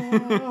Rock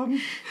Club.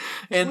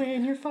 And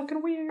when you're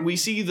fucking weird. We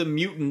see the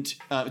mutant.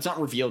 It's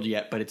not revealed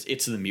yet, but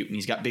it's the mutant.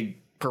 He's got big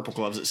purple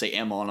gloves that say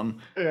M on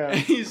them. Yeah.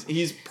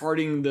 He's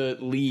parting the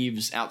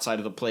leaves outside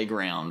of the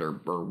playground or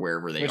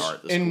wherever they are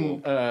at the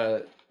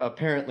school.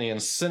 Apparently in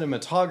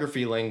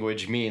cinematography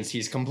language means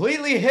he's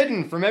completely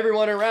hidden from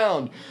everyone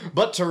around.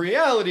 But to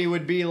reality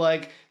would be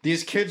like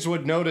these kids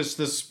would notice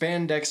this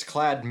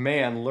spandex-clad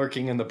man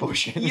lurking in the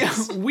bushes. Yeah,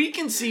 we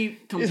can see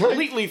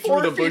completely like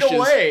through the 4 feet bushes.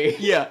 Away.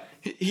 Yeah.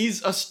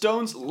 He's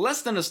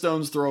less than a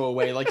stone's throw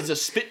away. Like, he's a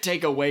spit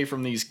take away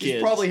from these kids.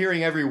 He's probably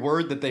hearing every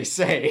word that they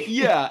say.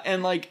 Yeah,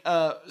 and, like,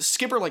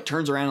 Skipper, like,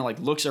 turns around and, like,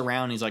 looks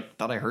around. And he's like,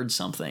 thought I heard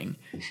something.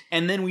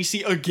 And then we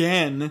see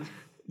again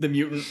the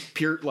mutant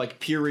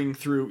peering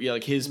through,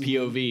 like, his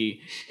POV.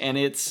 And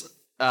it's,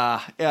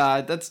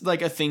 that's,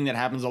 like, a thing that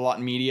happens a lot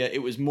in media.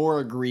 It was more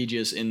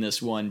egregious in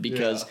this one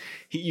because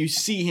you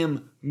see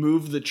him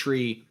move the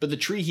tree, but the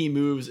tree he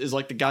moves is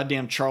like the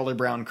goddamn Charlie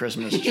Brown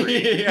Christmas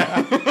tree.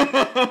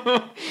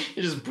 Yeah.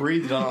 He just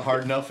breathed on it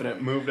hard enough and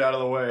it moved out of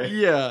the way.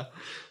 Yeah.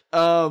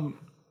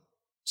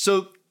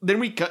 So then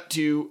we cut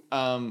to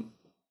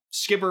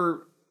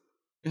Skipper.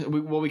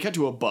 We cut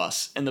to a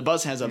bus, and the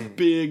bus has a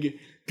big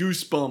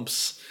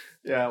Goosebumps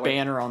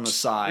banner on the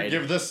side.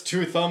 Give this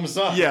 2 thumbs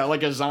up. Yeah,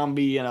 like a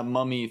zombie and a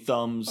mummy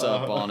thumbs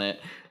up on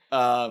it.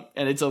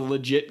 And it's a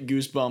legit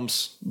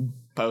Goosebumps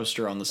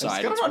poster on the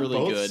side. It's really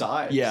both good.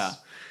 Sides. Yeah.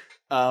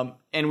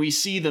 And we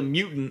see the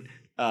mutant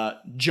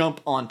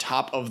jump on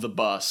top of the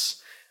bus.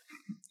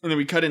 And then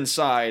we cut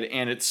inside,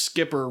 and it's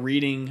Skipper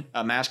reading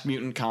a Masked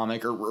Mutant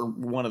comic, or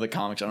one of the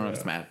comics. I don't know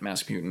if it's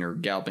Masked Mutant or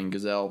Galloping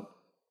Gazelle.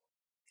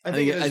 I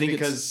think it's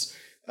because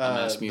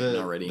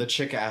the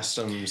chick asked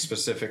him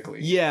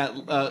specifically.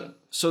 Yeah,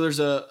 so there's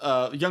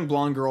a young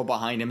blonde girl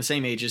behind him, the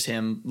same age as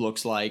him,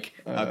 looks like.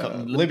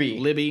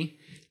 Libby.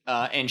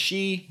 And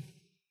she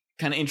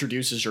kind of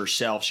introduces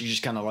herself. She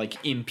just kind of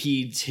like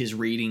impedes his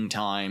reading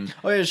time.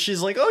 Oh yeah,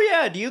 she's like, oh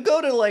yeah, do you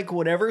go to like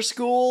whatever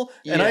school?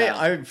 And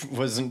I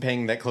wasn't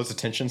paying that close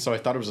attention, so I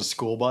thought it was a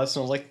school bus,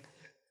 and I was like,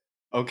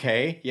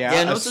 okay,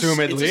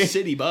 assumedly. It's a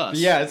city bus.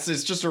 Yeah, it's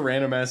just a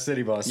random ass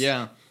city bus.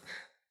 Yeah.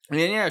 And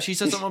then, she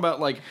said something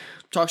about, like,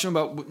 talks to him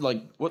about,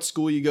 like, what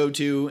school you go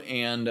to,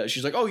 and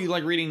she's like, oh, you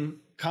like reading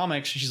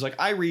comics? And she's like,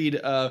 I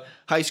read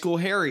High School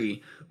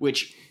Harry,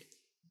 which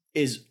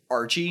is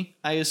Archie,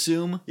 I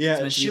assume. It's Yeah, meant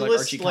to be she like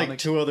lists Archie like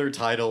comics. 2 other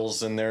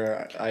titles in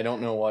there. I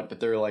don't know what, but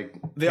they're like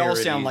They all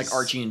sound parodies. like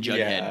Archie and Jughead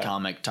Yeah.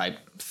 comic type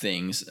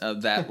things.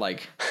 That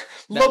like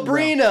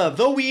Labrina,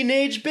 the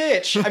weenage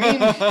bitch. I mean,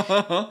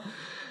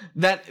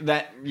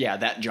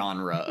 that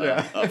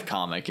genre of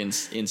comic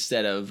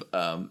instead of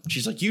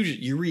she's like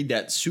you read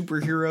that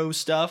superhero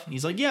stuff.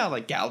 He's like, yeah,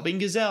 like Galloping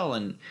Gazelle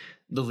and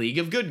the League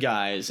of Good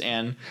Guys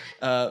and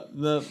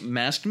the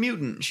Masked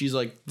Mutant. She's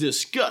like,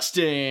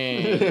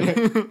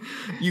 disgusting.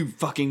 You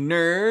fucking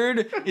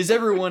nerd. Is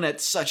everyone at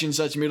such and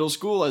such middle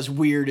school as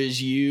weird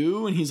as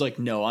you? And he's like,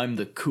 no, I'm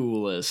the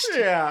coolest.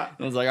 yeah. And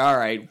I was like, all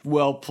right,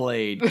 well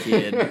played,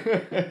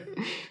 kid.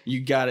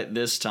 You got it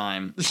this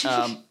time.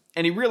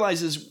 And he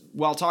realizes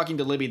while talking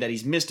to Libby that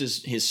he's missed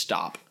his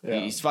stop. Yeah.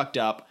 He's fucked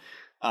up.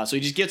 So he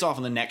just gets off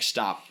on the next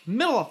stop.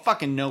 Middle of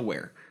fucking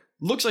nowhere.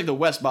 Looks like the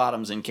West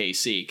Bottoms in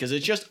KC because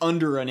it's just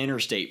under an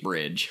interstate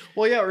bridge.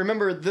 Well, yeah,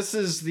 remember, this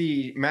is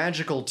the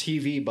magical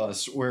TV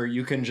bus where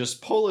you can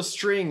just pull a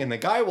string and the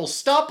guy will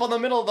stop on the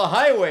middle of the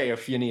highway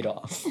if you need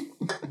off.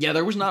 Yeah,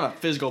 there was not a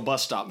physical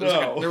bus stop.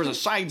 No. There was a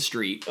side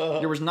street.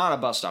 There was not a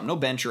bus stop. No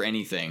bench or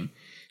anything.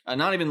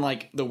 Not even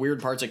like the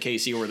weird parts of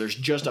KC where there's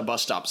just a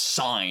bus stop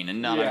sign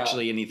and not Yeah.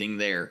 actually anything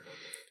there.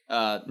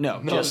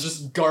 No, It's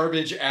just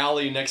garbage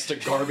alley next to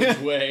garbage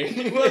way.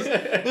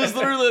 It was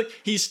literally like,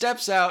 he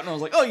steps out and I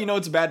was like, oh,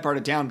 it's a bad part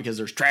of town because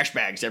there's trash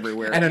bags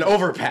everywhere. And an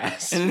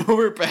overpass. And an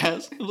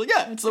overpass. I was like,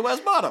 yeah, it's the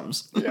West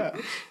Bottoms. Yeah.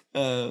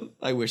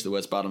 I wish the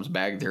West Bottoms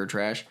bagged their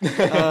trash.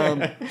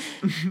 But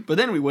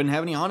then we wouldn't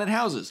have any haunted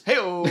houses.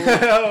 Hey-oh!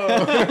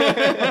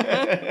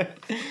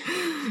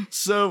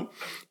 So,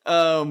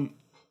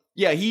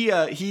 yeah,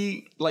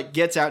 he like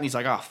gets out and he's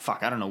like, oh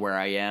fuck, I don't know where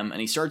I am,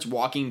 and he starts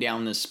walking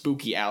down this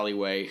spooky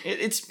alleyway.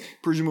 It's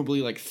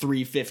presumably like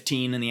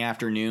 3:15 in the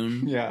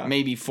afternoon, Yeah.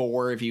 maybe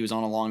 4 if he was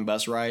on a long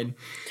bus ride,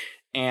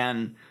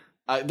 and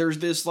there's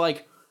this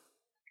like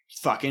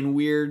fucking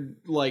weird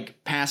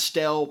like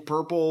pastel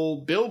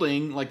purple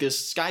building, like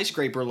this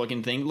skyscraper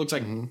looking thing. It looks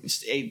like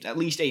it's at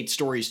least 8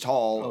 stories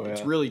tall. Oh, yeah.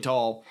 It's really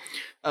tall.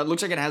 It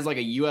looks like it has like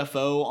a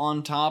UFO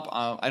on top.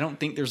 I don't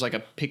think there's like a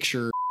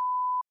picture.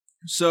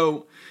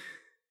 So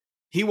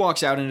he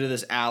walks out into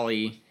this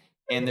alley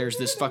and there's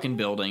this fucking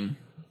building.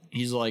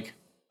 He's like,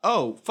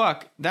 oh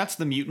fuck, that's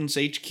the Mutants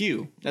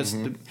HQ. That's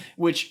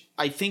which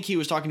I think he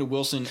was talking to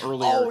Wilson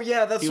earlier. Oh,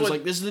 yeah, that's he was what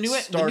like, this is the new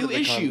started the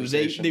issue.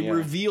 conversation, They yeah.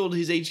 revealed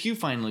his HQ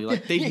finally.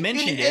 Like they've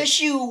mentioned it.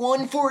 Issue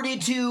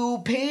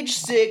 142, page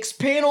 6,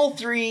 panel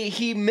 3,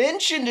 he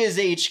mentioned his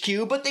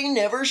HQ, but they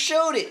never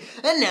showed it.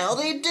 And now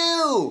they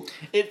do.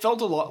 It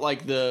felt a lot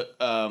like the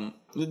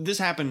this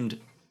happened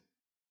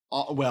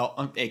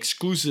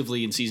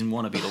exclusively in season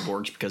 1 of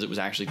Beetleborgs because it was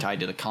actually tied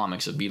to the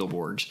comics of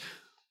Beetleborgs,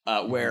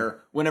 where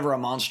whenever a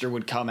monster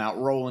would come out,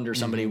 Roland or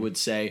somebody would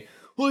say,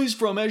 well, he's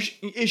from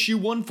issue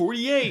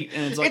 148.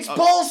 And it's like, It's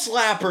Ball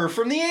Slapper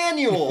from the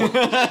annual.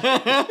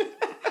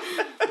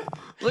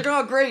 like,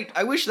 oh, great.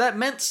 I wish that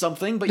meant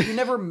something, but you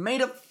never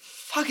made a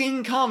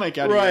fucking comic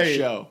out of your Right.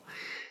 show.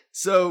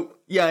 So,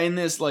 yeah, in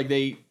this, like,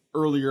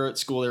 earlier at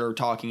school, they were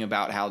talking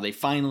about how they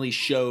finally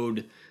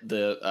showed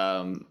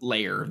the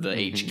lair, the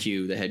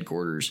HQ, the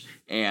headquarters,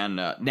 and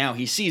now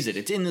he sees it.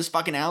 It's in this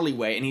fucking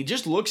alleyway, and he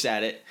just looks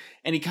at it,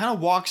 and he kind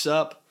of walks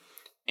up,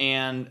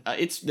 and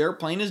they're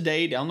plain as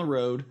day down the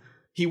road.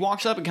 He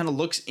walks up and kind of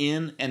looks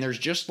in, and there's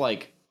just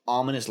like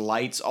ominous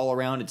lights all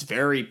around. It's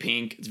very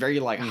pink. It's very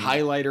like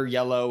highlighter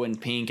yellow and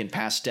pink and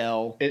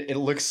pastel. It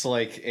looks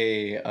like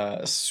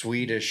a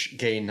Swedish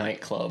gay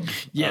nightclub.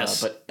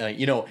 Yes. But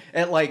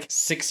at like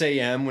 6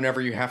 a.m. whenever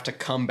you have to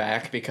come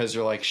back because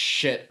you're like,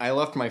 shit, I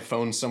left my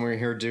phone somewhere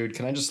here, dude.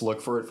 Can I just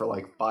look for it for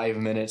like 5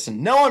 minutes?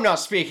 And no, I'm not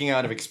speaking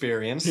out of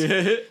experience.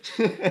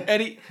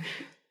 And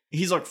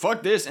he's like,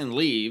 fuck this, and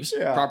leaves,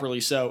 Yeah. properly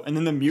so. And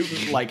then the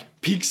mutant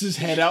like peeks his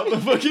head out the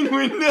fucking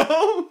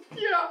window.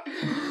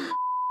 Yeah.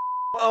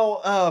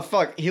 Oh,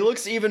 fuck. He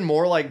looks even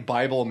more like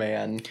Bible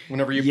Man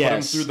whenever you put him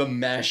Yes. through the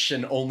mesh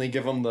and only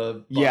give him the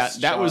bus Yeah,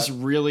 that shot. was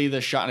really the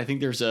shot. I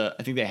think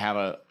they have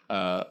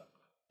a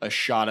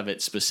shot of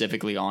it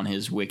specifically on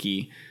his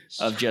wiki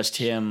of just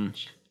him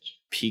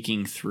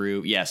peeking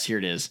through. Yes, here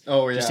it is.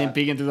 Oh, yeah. Just him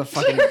peeking through the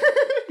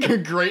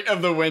fucking grate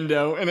of the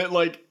window, and it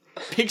like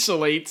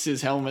pixelates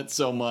his helmet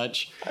so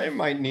much. I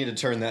might need to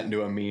turn that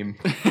into a meme.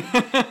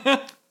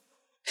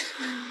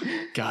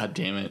 God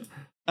damn it.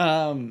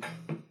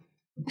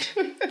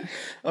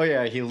 Oh,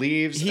 yeah, he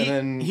leaves and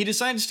then... He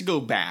decides to go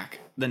back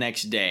the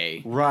next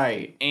day,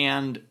 Right.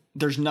 and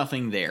there's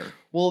nothing there.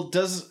 Well,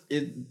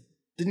 didn't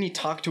he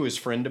talk to his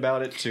friend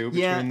about it too?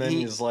 Yeah, Between then,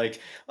 he's like,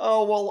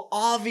 "Oh, well,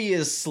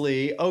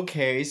 obviously,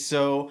 okay.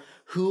 So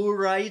who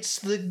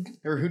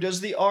who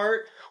does the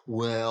art?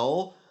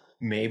 Well,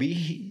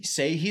 maybe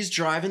say he's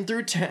driving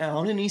through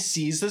town and he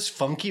sees this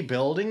funky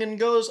building and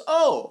goes,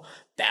 oh,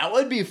 that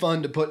would be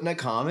fun to put in a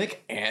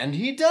comic, and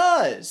he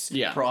does.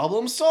 Yeah.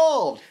 Problem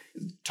solved.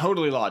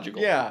 Totally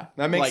logical. Yeah,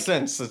 that makes Like,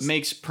 sense. It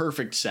Makes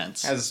perfect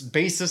sense. has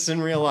basis in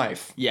real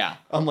life, Yeah.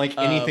 unlike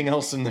anything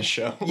else in the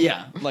show.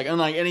 Yeah. Like,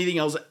 unlike anything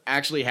else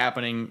actually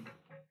happening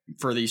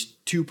for these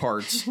 2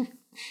 parts.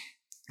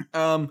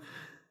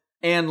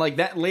 And like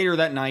that later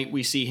that night,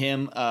 we see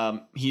him.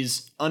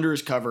 He's under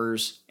his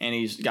covers and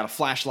he's got a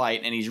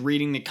flashlight and he's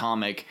reading the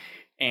comic.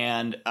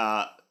 And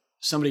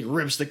somebody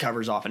rips the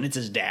covers off and it's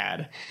his dad.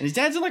 And his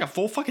dad's in like a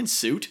full fucking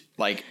suit.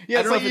 Like Yeah, I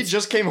it's don't know like if he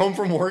just came home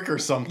from work or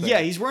something. yeah,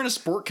 he's wearing a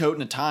sport coat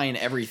and a tie and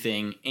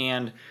everything.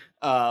 And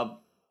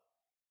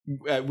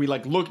we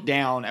like look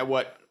down at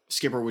what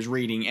Skipper was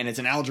reading, and it's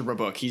an algebra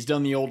book. He's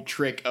done the old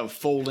trick of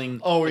folding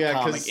the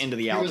comic into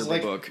the algebra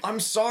book. I'm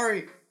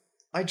sorry,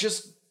 I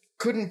just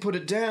couldn't put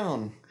it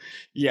down.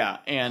 Yeah,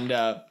 and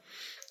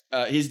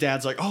his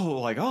dad's like,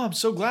 oh, I'm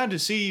so glad to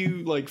see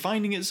you like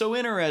finding it so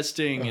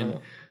interesting, and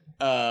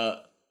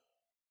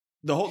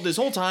this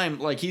whole time,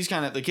 like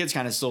the kid's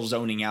kind of still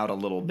zoning out a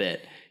little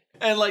bit,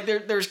 and like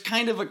there's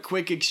kind of a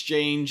quick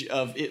exchange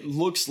of it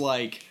looks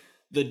like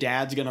the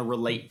dad's gonna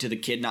relate to the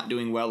kid not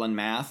doing well in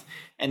math,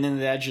 and then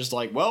the dad's just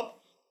like, well,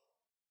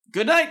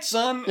 good night,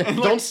 son. And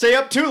like, Don't stay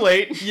up too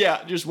late.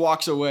 yeah, just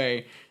walks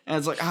away. And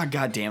it's like,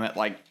 god damn it.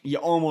 Like, you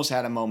almost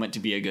had a moment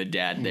to be a good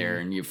dad there,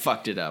 and you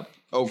fucked it up.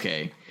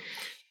 Okay.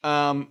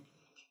 So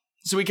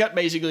we cut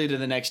basically to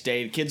the next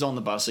day. The kid's on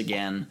the bus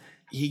again.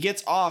 He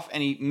gets off,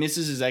 and he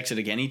misses his exit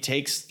again. He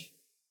takes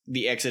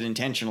the exit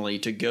intentionally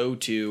to go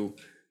to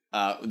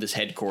this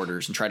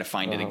headquarters and try to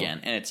find it again.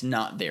 And it's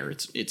not there.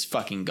 It's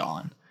fucking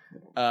gone.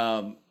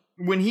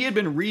 When he had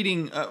been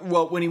reading,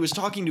 when he was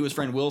talking to his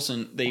friend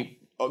Wilson, they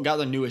got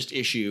the newest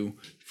issue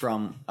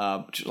from,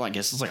 I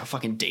guess it's like a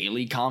fucking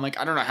daily comic.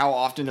 I don't know how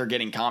often they're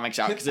getting comics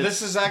out.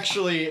 This is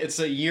actually, it's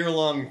a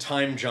year-long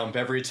time jump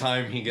every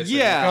time he gets a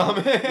new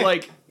comic.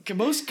 Like,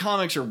 most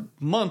comics are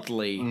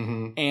monthly,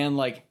 and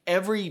like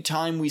every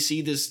time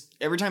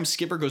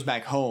Skipper goes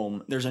back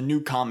home, there's a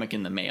new comic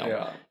in the mail.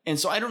 Yeah. And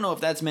so I don't know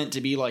if that's meant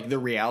to be like the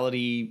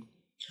reality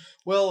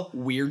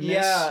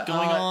weirdness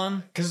going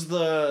on. Because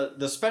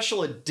the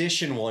special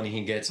edition one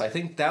he gets, I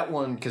think that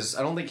one, because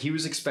I don't think he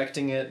was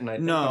expecting it, and I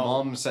think the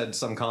mom said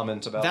some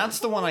comment about that's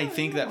the one I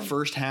think that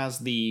first has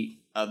the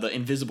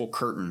invisible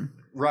curtain,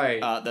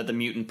 right? That the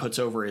mutant puts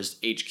over his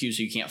HQ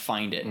so you can't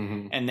find it,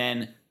 and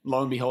then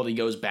lo and behold, he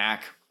goes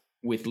back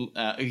with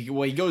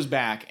he goes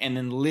back, and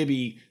then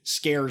Libby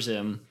scares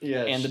him,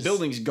 and the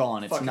building's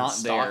gone. It's not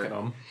there.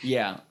 Him.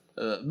 Yeah,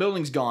 the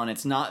building's gone.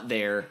 It's not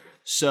there.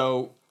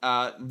 So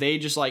they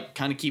just like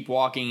kind of keep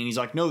walking, and he's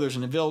like, no, there's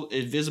an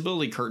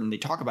invisibility curtain. They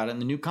talk about it in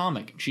the new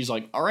comic. She's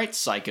like, all right,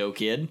 psycho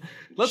kid,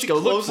 let's go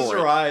look for it. She closes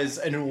her eyes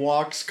and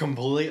walks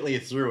completely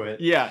through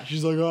it. Yeah,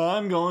 she's like, oh,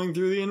 I'm going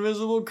through the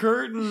invisible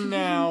curtain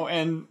now.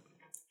 And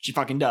she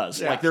fucking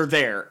does. Like, they're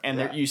there,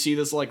 and you see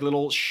this like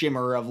little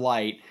shimmer of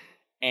light,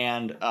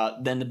 and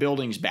then the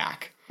building's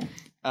back.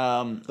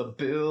 The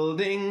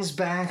building's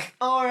back.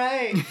 All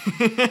right.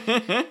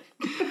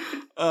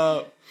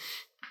 Oh,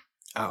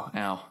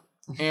 ow.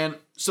 And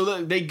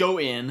so they go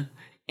in,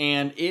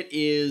 and it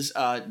is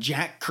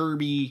Jack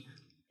Kirby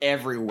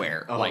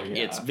everywhere.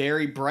 It's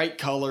very bright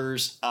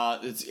colors.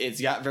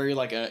 It's got very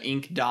like a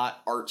ink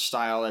dot art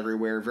style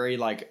everywhere. Very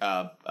like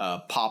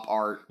pop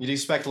art. You'd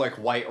expect like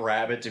White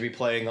Rabbit to be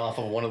playing off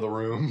of one of the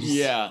rooms.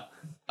 Yeah.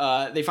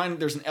 They find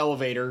there's an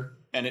elevator,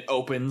 and it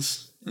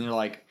opens, and they're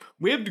like,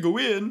 we have to go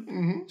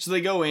in. So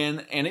they go in,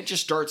 and it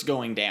just starts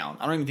going down.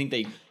 I don't even think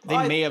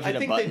they may have hit a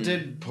button. I think they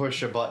did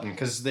push a button,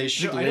 because they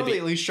show. I know they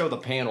at least show the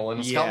panel, and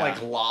it's got like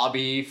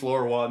lobby,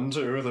 floor 1,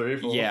 2, 3,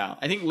 4. Yeah,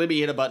 I think Libby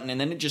hit a button, and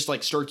then it just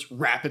like starts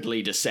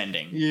rapidly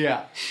descending.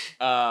 Yeah.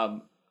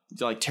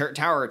 Like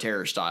Tower of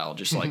Terror style,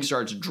 just like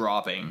starts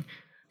dropping.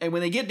 And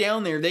when they get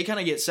down there, they kind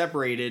of get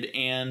separated,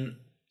 and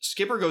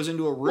Skipper goes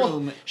into a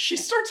room. Well, she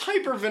starts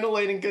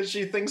hyperventilating because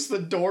she thinks the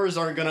doors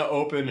aren't going to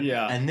open.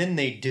 Yeah. And then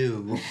they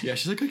do. Yeah,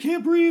 she's like, I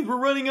can't breathe. We're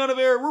running out of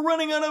air. We're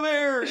running out of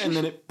air. And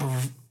then it...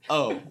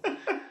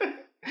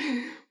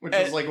 Which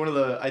is like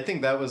I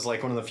think that was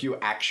like one of the few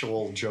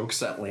actual jokes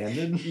that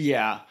landed.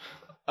 Yeah.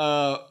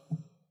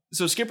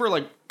 So Skipper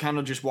like kind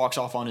of just walks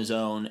off on his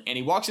own, and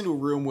he walks into a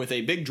room with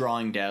a big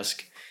drawing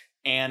desk,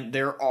 and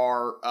there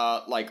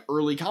are like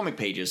early comic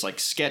pages, like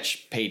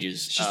sketch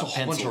pages. It's just a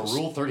whole bunch of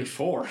Rule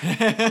 34.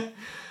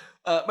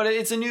 But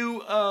it's a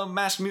new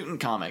Masked Mutant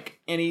comic,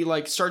 and he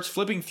like starts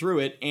flipping through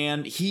it,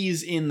 and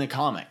he's in the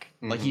comic.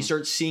 Like he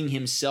starts seeing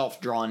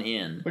himself drawn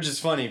in. Which is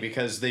funny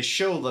because they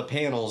show the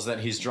panels that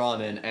he's drawn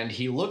in, and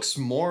he looks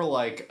more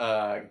like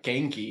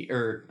Genki,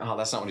 or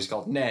that's not what he's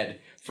called,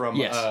 Ned from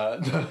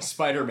the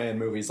Spider-Man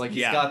movies. Like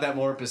he's got that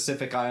more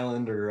Pacific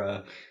Island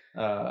or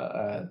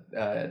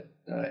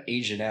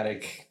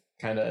Asiatic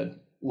kind of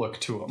look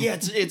to him. Yeah,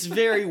 it's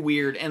very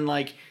weird, and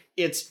like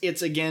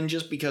it's again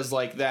just because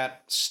like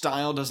that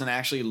style doesn't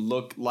actually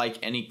look like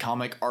any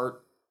comic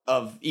art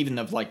of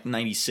like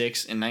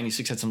 96, and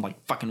 96 had some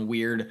like fucking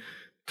weird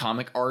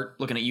comic art.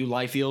 Looking at you,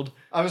 Liefeld.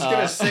 I was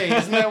gonna say,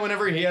 isn't that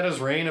whenever he had his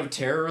reign of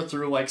terror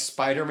through like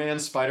Spider-Man,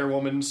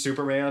 Spider-Woman,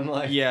 Superman,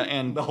 like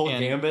and the whole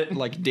gambit,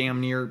 like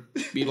damn near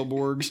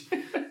Beetleborgs.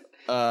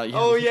 I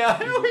always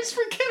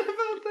forget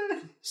about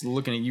that. Just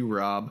looking at you,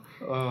 Rob.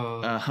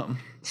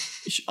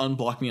 You should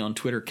unblock me on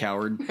Twitter,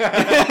 coward.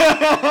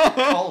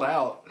 Called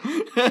out.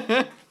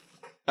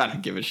 I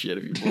don't give a shit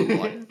if you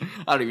block.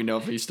 I don't even know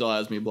if he still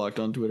has me blocked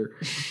on Twitter.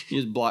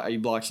 He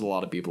blocks a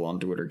lot of people on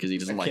Twitter because he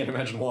doesn't Can't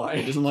imagine why.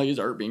 He doesn't like his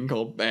art being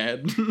called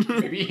bad.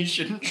 Maybe he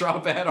shouldn't draw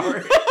bad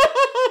art.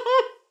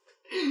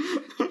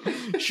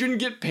 Shouldn't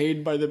get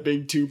paid by the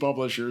big two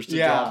publishers to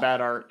draw bad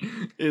art.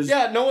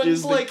 No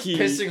one's like key.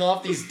 pissing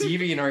off these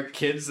DeviantArt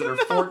kids that are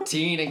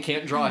 14 and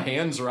can't draw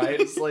hands right.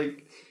 It's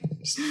like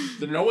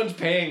no one's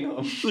paying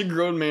them. The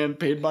grown man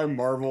paid by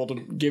Marvel to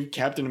give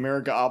Captain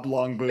America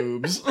oblong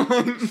boobs.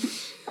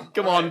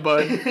 Come on,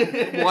 bud.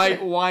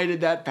 Why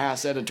did that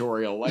pass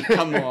editorial? Like,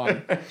 come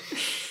on.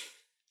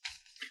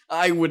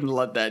 I wouldn't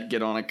let that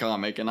get on a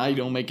comic, and I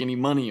don't make any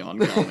money on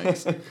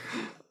comics.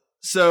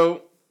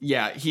 So,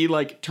 yeah, he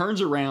like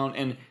turns around,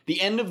 and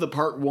the end of the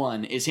part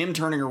 1 is him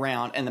turning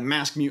around, and the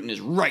Masked Mutant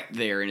is right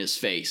there in his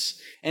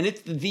face. And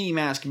it's the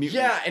Masked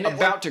Mutant and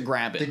about to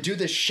grab it. They do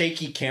this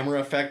shaky camera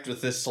effect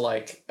with this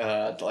like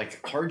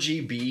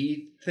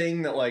RGB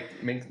thing that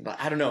like makes,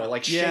 I don't know, it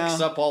like shakes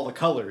up all the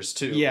colors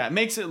too. Yeah, it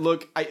makes it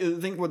look, I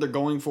think what they're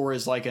going for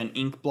is like an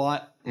ink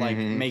blot, like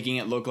making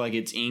it look like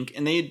it's ink.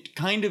 And they had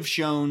kind of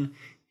shown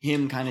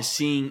him kind of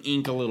seeing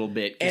ink a little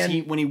bit.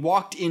 And when he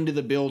walked into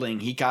the building,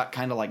 he got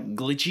kind of like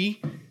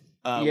glitchy.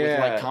 With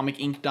like comic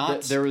ink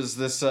dots. There was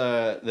this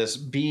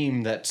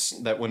beam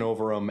that went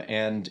over him,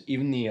 and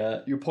even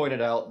you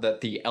pointed out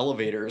that the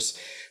elevators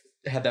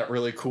had that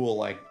really cool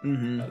like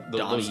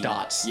those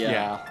dots.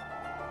 Yeah.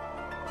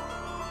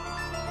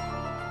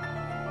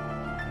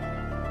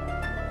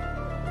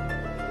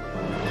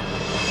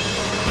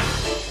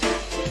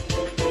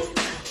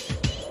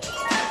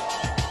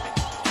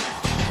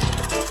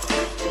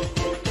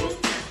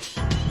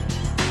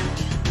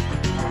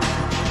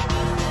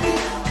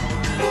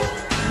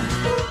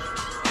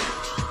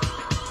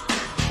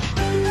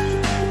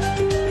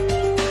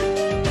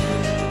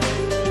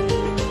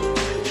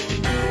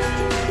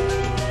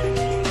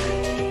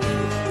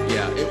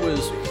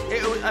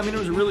 It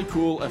was a really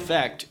cool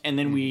effect, and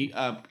then we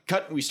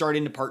start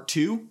into part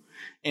 2,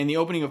 and the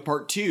opening of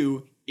part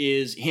 2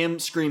 is him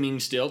screaming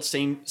still,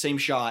 same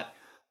shot,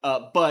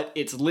 but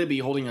it's Libby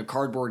holding a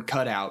cardboard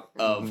cutout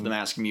of the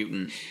Masked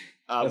Mutant,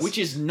 which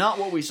is not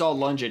what we saw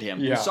lunge at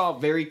him. We saw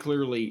very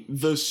clearly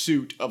the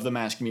suit of the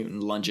Masked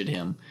Mutant lunge at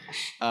him,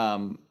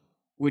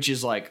 which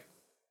is like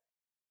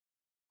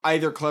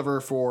either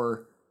clever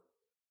for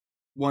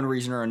one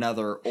reason or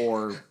another,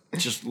 or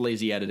just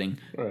lazy editing,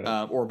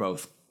 or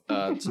both.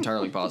 It's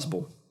entirely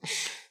possible.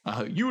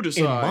 You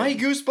decide. In my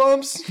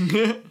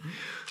Goosebumps?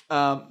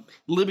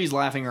 Libby's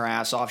laughing her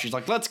ass off. She's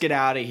like, let's get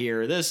out of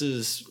here. This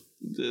is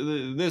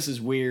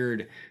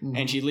weird.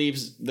 And she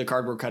leaves the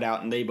cardboard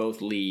cutout, and they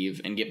both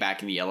leave and get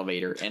back in the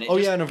elevator. And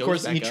and of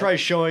course he tries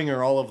showing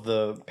her all of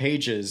the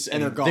pages,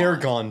 and they're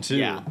gone too.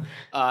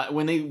 Yeah.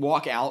 When they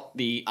walk out,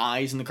 the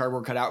eyes in the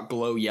cardboard cutout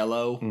glow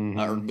yellow,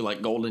 or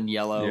like golden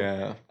yellow.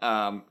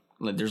 Yeah.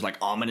 There's like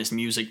ominous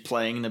music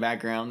playing in the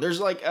background. There's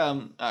like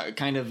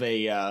kind of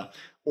a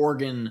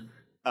organ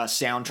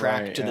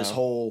soundtrack to this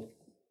whole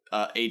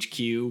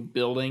HQ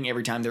building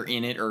every time they're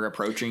in it or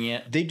approaching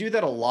it. They do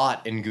that a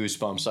lot in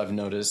Goosebumps, I've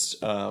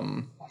noticed.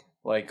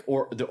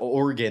 The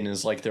organ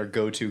is like their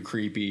go-to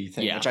creepy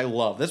thing, which I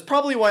love. That's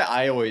probably why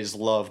I always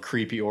love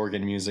creepy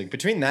organ music.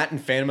 Between that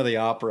and Phantom of the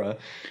Opera.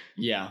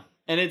 Yeah.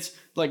 And it's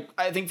like,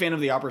 I think Phantom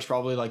of the Opera is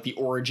probably like the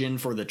origin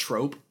for the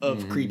trope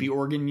of creepy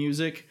organ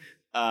music.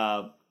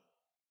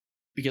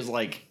 Because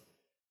like,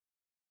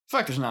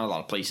 fuck, there's not a lot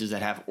of places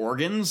that have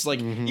organs.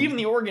 Like even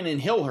the organ in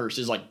Hillhurst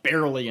is like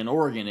barely an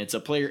organ. It's a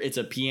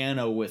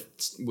piano with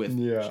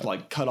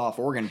like cut off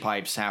organ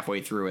pipes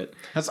halfway through it.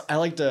 I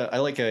like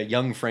a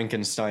Young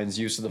Frankenstein's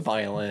use of the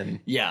violin.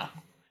 Yeah.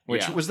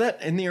 Was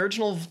that in the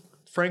original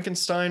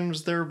Frankenstein?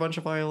 Was there a bunch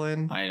of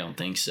violin? I don't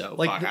think so.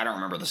 Like I don't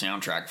remember the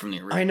soundtrack from the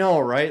original. I know,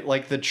 right?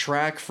 Like the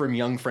track from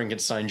Young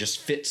Frankenstein just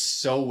fits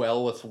so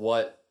well with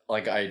what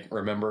like I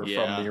remember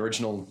from the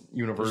original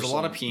Universal. There's a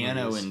lot of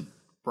piano movies. in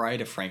Bride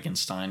of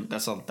Frankenstein.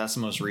 That's the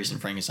most recent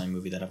Frankenstein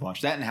movie that I've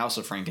watched. That and House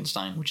of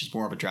Frankenstein, which is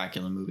more of a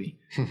Dracula movie,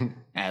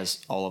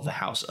 as all of the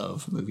House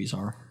of movies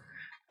are.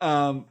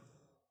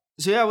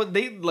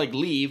 They like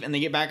leave and they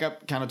get back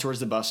up kind of towards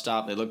the bus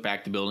stop. They look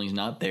back, the building's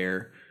not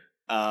there,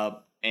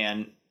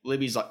 and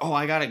Libby's like, "Oh,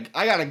 I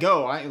gotta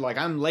go.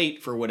 I'm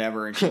late for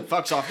whatever," and she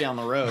fucks off down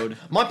the road.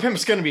 My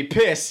pimp's gonna be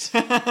pissed.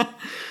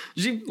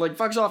 She like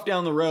fucks off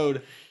down the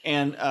road,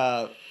 and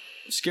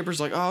Skipper's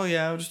like,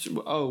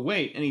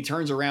 wait, and he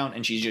turns around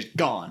and she's just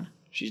gone.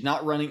 She's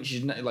not running.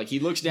 She's not, like, he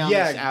looks down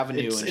this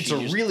avenue, and it's a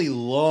really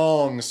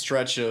long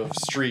stretch of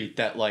street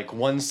that like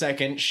 1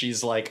 second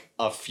she's like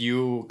a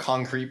few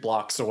concrete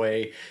blocks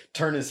away,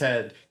 turn his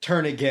head,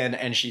 turn again,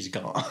 and she's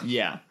gone.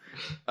 Yeah.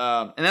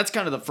 And that's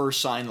kind of the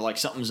first sign that like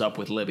something's up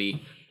with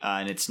Libby,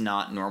 and it's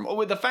not normal.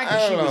 With the fact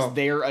that she was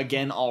there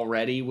again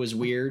already was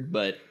weird,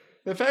 but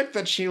the fact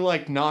that she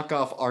like knock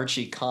off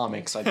Archie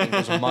comics, I think,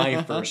 was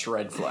my first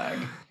red flag.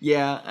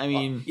 Yeah, I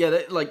mean,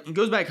 like he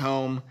goes back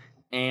home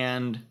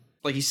and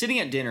like he's sitting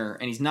at dinner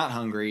and he's not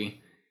hungry,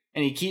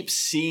 and he keeps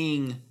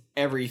seeing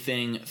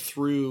everything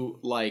through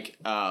like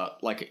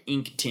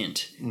ink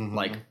tint,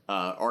 like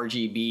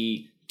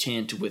RGB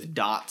tint with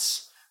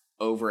dots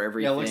over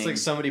everything. Yeah, it looks like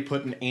somebody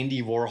put an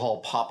Andy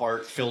Warhol pop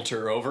art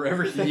filter over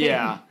everything.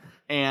 Yeah.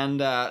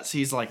 And so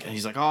he's like,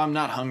 oh, I'm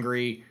not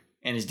hungry.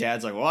 And his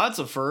dad's like, well, that's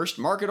a first.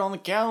 Mark it on the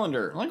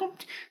calendar. I'm like, oh,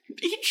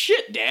 eat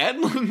shit, Dad.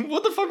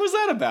 What the fuck was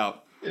that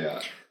about?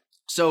 Yeah.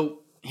 So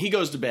he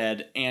goes to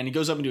bed and he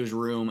goes up into his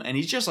room and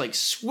he's just like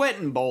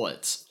sweating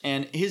bullets.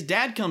 And his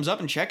dad comes up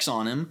and checks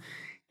on him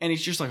and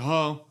he's just like,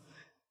 oh,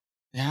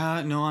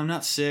 yeah, no, I'm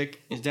not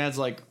sick. His dad's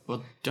like,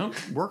 well,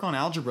 don't work on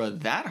algebra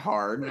that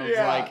hard. And I was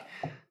like,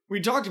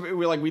 we talked about it.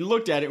 We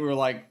looked at it. We were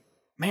like,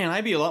 man,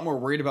 I'd be a lot more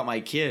worried about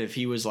my kid if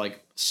he was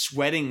like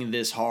sweating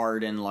this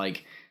hard and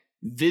like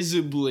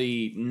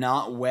visibly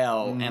not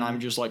well. And I'm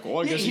just like, well,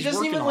 I guess he he's doesn't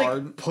working even like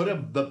hard.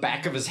 put the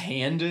back of his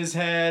hand to his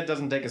head,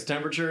 doesn't take his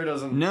temperature,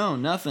 doesn't No,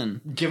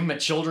 nothing. give him a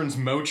children's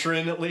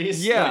Motrin at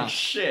least. Yeah. Like,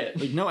 shit.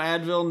 Like no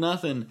Advil,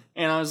 nothing.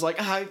 And I was like,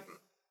 I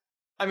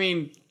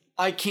mean,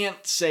 I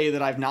can't say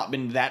that I've not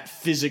been that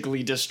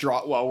physically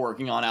distraught while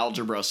working on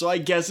algebra. So I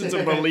guess it's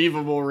a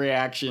believable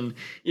reaction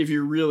if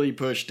you really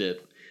pushed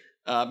it.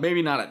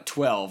 Maybe not at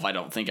 12. I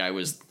don't think I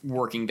was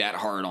working that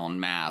hard on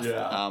math.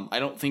 Yeah. I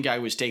don't think I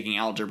was taking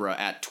algebra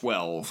at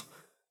 12.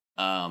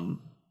 I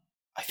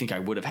think I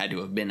would have had to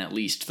have been at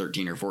least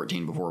 13 or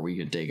 14 before we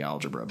could take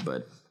algebra,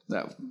 but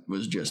that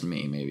was just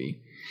me,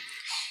 maybe.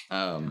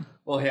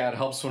 Well, yeah, it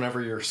helps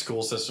whenever your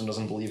school system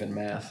doesn't believe in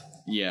math.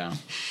 Yeah.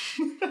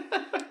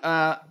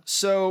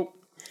 So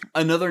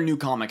another new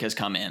comic has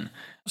come in.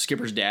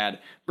 Skipper's dad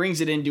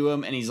brings it into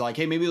him and he's like,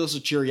 hey, maybe this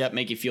will cheer you up,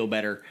 make you feel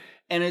better.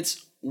 And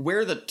it's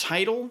where the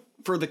title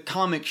for the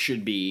comic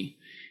should be.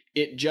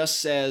 It just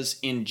says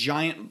in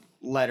giant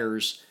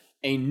letters,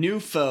 a new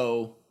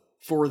foe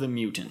for the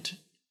mutant.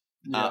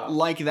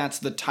 Like that's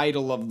the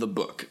title of the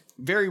book.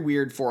 Very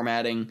weird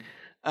formatting.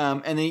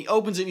 And then he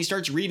opens it and he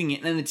starts reading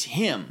it and it's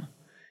him.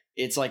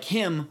 It's like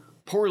him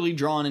poorly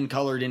drawn and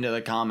colored into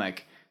the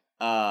comic.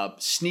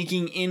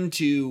 Sneaking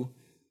into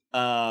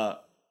the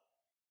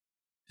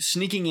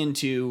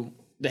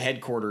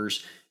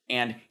headquarters,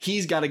 and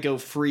he's got to go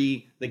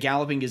free the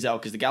Galloping Gazelle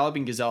because the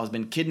Galloping Gazelle has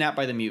been kidnapped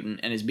by the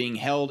mutant and is being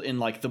held in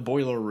like the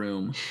boiler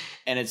room,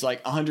 and it's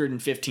like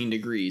 115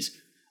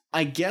 degrees.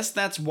 I guess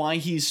that's why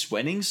he's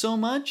sweating so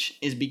much,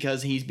 is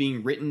because he's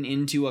being written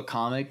into a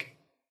comic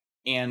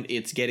and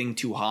it's getting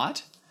too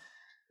hot.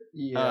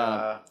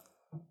 Yeah.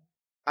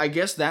 I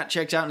guess that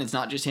checks out, and it's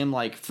not just him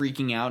like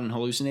freaking out and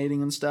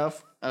hallucinating and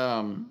stuff,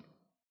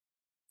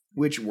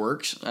 which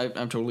works.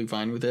 I'm totally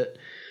fine with it.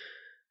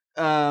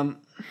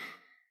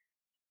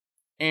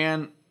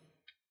 And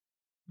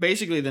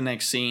basically the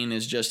next scene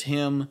is just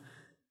him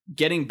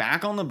getting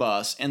back on the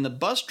bus, and the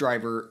bus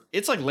driver,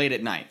 it's like late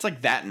at night. It's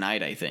like that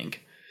night, I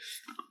think.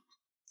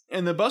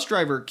 And the bus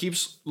driver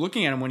keeps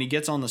looking at him when he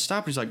gets on the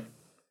stop. He's like,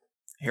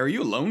 hey, are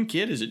you alone,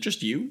 kid? Is it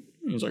just you?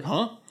 And he's like,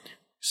 huh?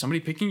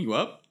 Somebody picking you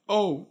up?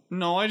 Oh,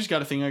 no, I just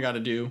got a thing I got to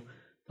do.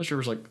 Bus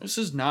driver's like, this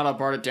is not a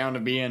part of town to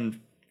be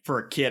in for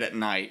a kid at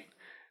night.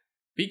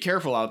 Be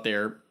careful out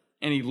there.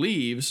 And he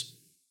leaves,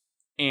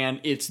 and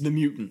it's the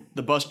mutant.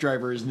 The bus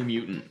driver is the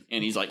mutant.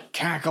 And he's like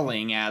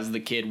cackling as the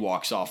kid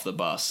walks off the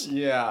bus.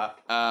 Yeah.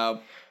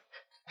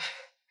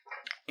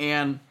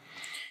 And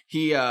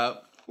he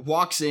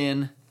walks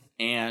in,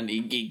 and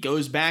he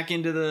goes back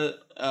into the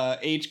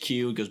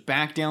HQ, goes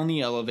back down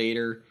the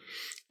elevator,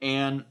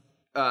 and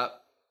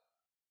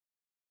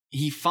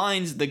he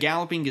finds the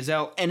Galloping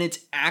Gazelle, and it's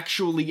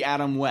actually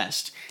Adam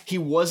West. He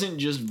wasn't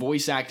just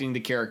voice acting the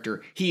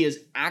character. He is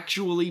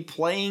actually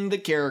playing the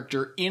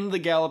character in the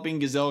Galloping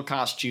Gazelle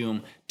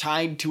costume,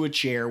 tied to a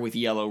chair with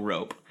yellow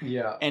rope.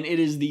 Yeah. And it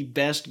is the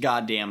best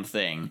goddamn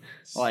thing.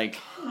 Like,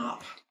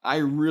 I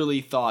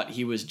really thought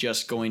he was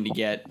just going to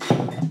get...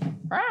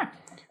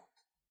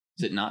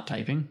 Is it not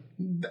typing?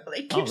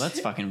 Oh, that's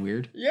fucking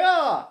weird.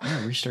 Yeah. I'm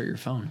gonna restart your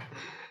phone.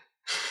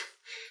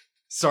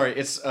 Sorry,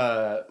 it's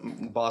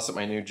boss at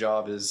my new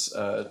job is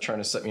trying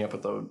to set me up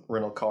with a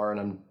rental car, and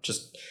I'm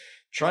just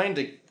trying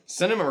to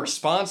send him a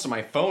response, and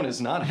my phone is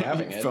not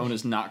having it. Phone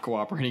is not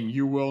cooperating.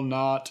 You will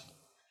not.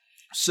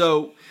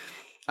 So,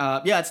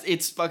 yeah,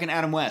 it's fucking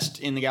Adam West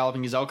in the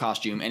Galloping Gazelle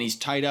costume, and he's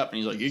tied up, and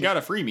he's like, "You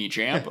gotta free me,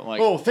 champ!" Like,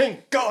 oh,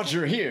 thank God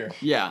you're here.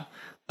 Yeah.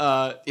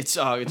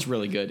 It's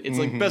really good. It's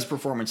like best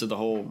performance of the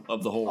whole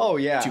Oh,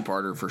 yeah.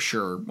 two-parter for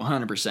sure,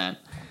 100%.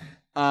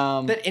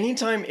 That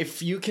anytime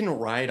if you can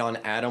ride on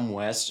Adam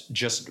West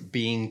just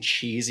being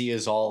cheesy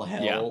as all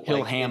hell, Yeah,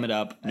 he'll like, ham it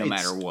up no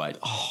matter what.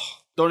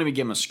 Don't even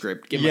give him a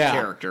script. Give him Yeah. a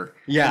character.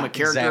 Yeah, Give him a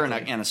character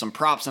exactly. and some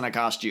props and a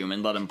costume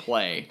and let him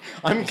play.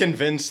 I'm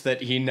convinced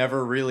that he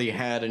never really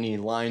had any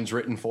lines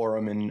written for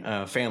him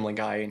in Family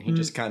Guy, and he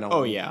just kind of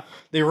Oh, yeah.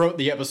 they wrote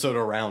the episode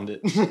around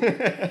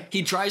it.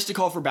 He tries to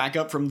call for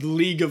backup from the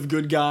League of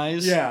Good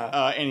Guys.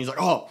 Yeah. And he's like,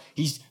 oh,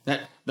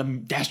 the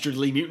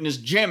dastardly mutant is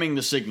jamming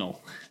the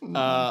signal.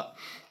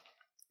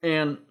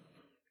 And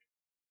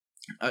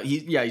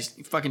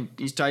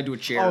he's tied to a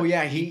chair. Oh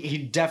yeah, he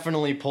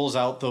definitely pulls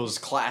out those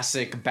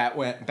classic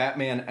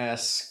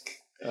Batman-esque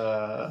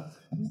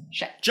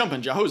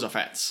Jumping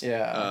Jehoshaphat's.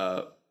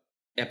 Yeah.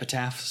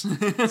 Epitaphs.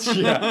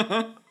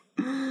 Yeah.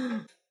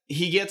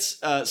 he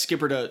gets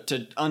Skipper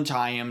to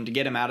untie him, to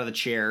get him out of the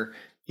chair.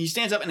 He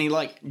stands up and he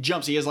like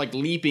jumps. He has like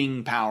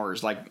leaping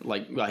powers, like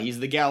he's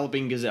the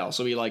galloping gazelle.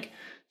 So he like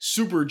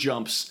super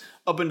jumps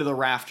up into the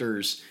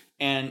rafters,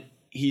 and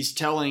he's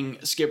telling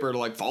Skipper to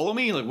like follow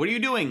me. Like, what are you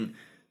doing?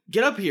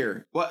 Get up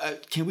here.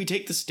 What? Can we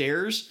take the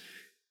stairs?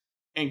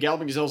 And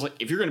Galloping Gazelle's like,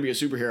 if you're going to be a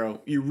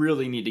superhero, you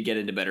really need to get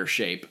into better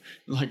shape.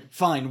 Like,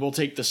 fine, we'll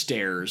take the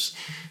stairs.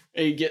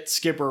 And you get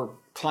Skipper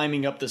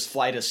climbing up this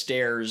flight of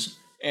stairs,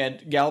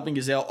 and Galloping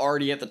Gazelle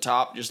already at the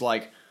top, just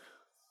like,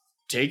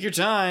 take your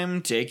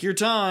time,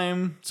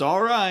 it's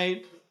all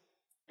right.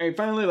 And he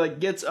finally like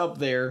gets up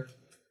there,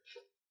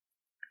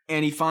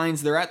 and he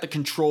finds they're at the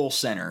control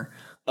center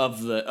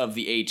of the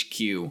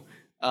HQ,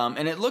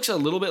 and it looks a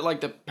little bit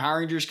like the Power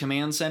Rangers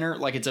Command Center.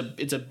 Like it's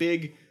a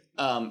big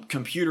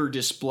computer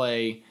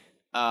display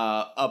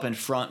up in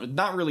front, with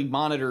not really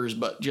monitors,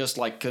 but just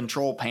like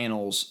control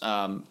panels,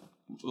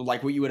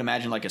 like what you would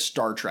imagine like a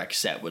Star Trek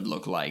set would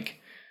look like.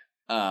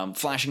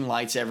 Flashing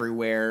lights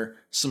everywhere,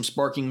 some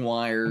sparking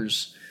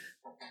wires,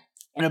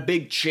 and a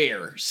big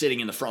chair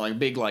sitting in the front, like a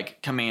big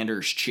like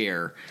commander's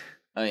chair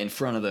in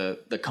front of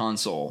the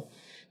console.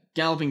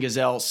 Galloping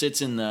Gazelle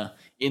sits in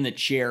the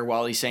chair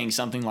while he's saying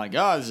something like,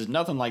 this is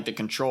nothing like the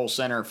control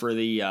center for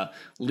the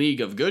League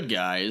of Good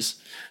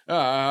Guys.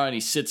 And he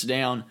sits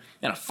down,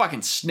 and a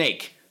fucking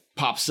snake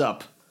pops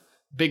up.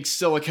 Big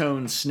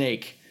silicone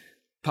snake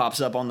pops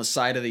up on the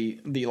side of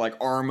the like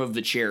arm of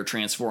the chair,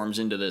 transforms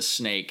into this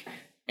snake.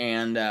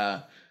 And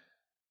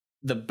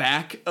the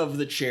back of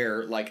the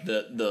chair, like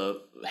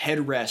the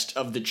headrest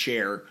of the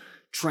chair,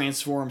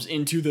 transforms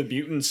into the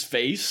mutant's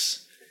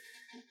face.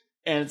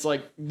 And it's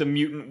like the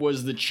mutant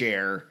was the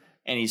chair,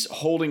 and he's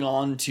holding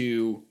on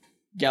to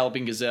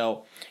Galloping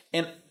Gazelle.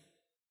 And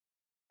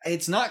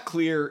it's not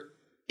clear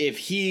if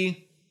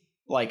he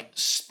like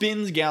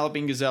spins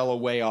Galloping Gazelle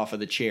away off of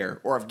the chair,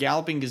 or if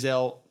Galloping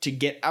Gazelle, to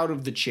get out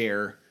of the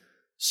chair,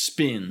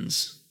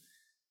 spins.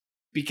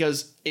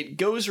 Because it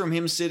goes from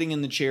him sitting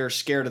in the chair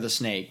scared of the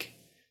snake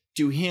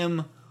to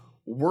him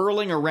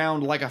whirling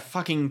around like a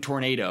fucking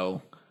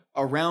tornado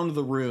around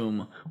the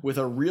room with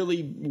a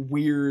really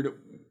weird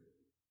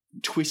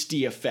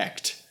twisty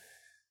effect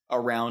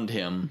around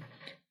him,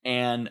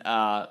 and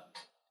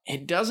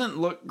it doesn't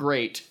look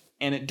great,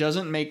 and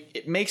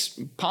it makes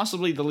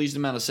possibly the least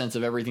amount of sense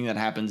of everything that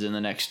happens in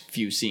the next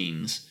few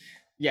scenes.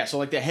 Yeah, so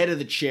like the head of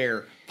the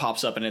chair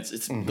pops up, and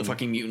it's the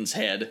fucking mutant's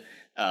head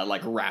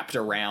like wrapped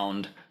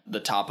around the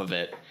top of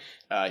it.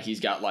 He's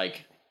got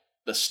like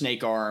the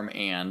snake arm,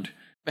 and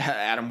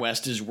Adam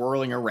West is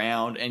whirling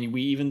around, and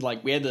we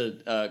had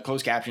the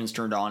closed captions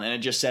turned on, and it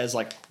just says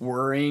like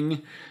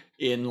whirring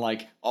in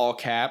like all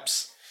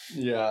caps.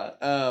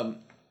 Yeah.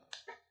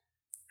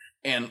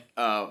 And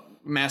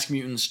Masked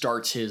Mutant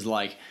starts his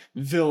like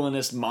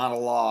villainous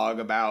monologue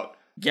about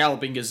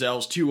Galloping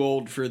Gazelle's too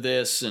old for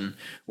this, and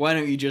why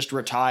don't you just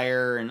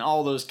retire, and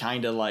all those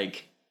kind of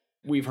like,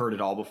 we've heard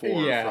it all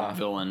before from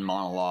villain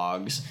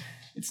monologues.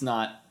 It's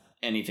not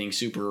anything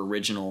super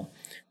original.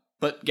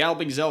 But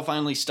Galloping Gazelle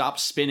finally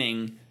stops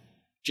spinning,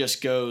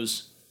 just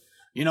goes,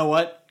 you know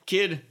what,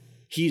 kid?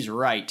 He's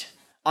right.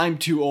 I'm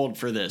too old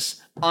for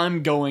this.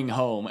 I'm going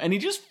home. And he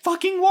just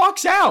fucking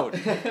walks out.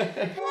 Like,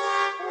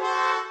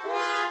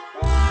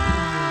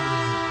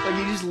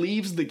 he just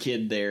leaves the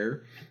kid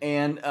there.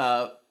 And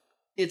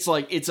it's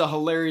a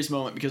hilarious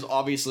moment, because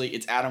obviously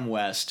it's Adam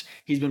West.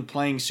 He's been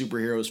playing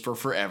superheroes for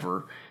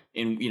forever,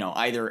 in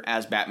either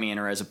as Batman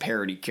or as a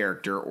parody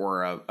character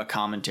or a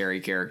commentary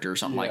character or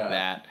something like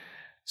that.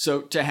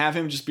 So to have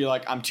him just be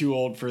like, I'm too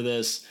old for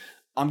this,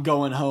 I'm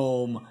going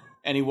home,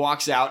 and he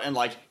walks out and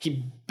like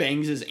he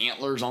bangs his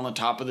antlers on the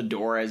top of the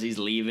door as he's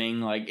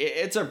leaving. Like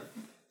it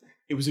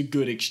was a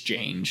good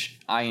exchange.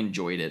 I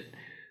enjoyed it.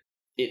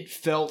 It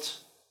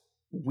felt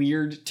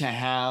weird to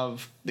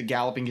have the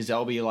Galloping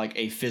Gazelle be like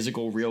a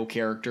physical real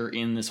character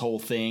in this whole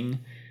thing.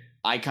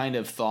 I kind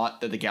of thought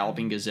that the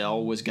Galloping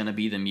Gazelle was going to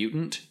be the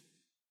mutant.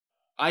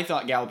 I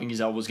thought Galloping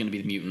Gazelle was going to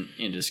be the mutant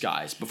in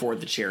disguise before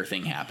the chair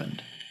thing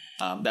happened.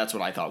 That's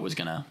what I thought was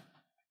gonna.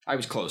 I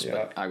was close,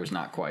 but I was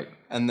not quite.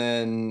 And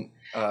then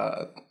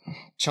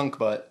Chunk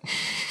Butt,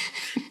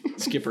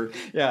 Skipper,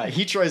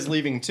 he tries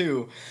leaving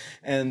too,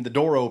 and the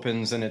door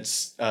opens, and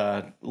it's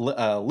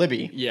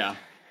Libby. Yeah,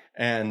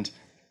 and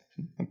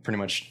pretty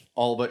much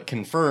all but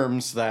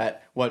confirms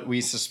that what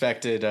we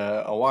suspected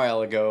a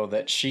while ago,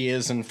 that she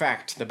is in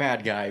fact the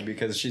bad guy,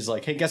 because she's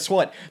like, hey, guess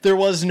what? There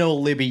was no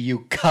Libby,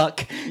 you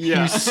cuck,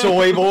 you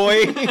soy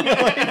boy.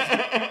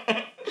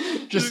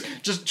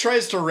 Just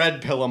tries to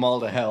red pill him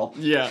all to hell.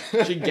 Yeah,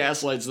 she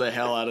gaslights the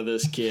hell out of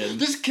this kid.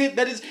 This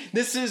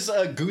is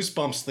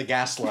Goosebumps, the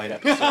gaslight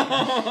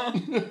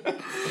episode.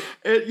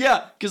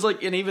 Because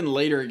and even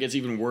later it gets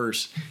even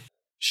worse.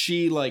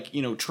 She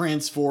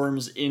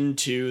transforms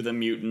into the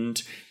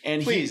mutant,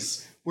 and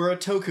we're a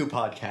Toku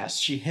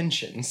podcast. She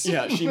henshins.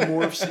 Yeah, she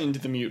morphs into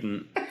the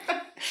mutant,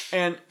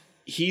 and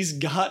he's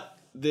got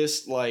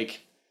this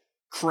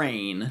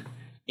crane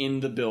in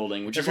the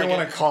building, which If is you like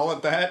want to call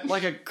it that.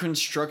 like a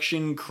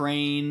construction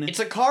crane. It's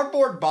a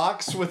cardboard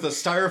box with a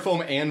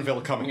styrofoam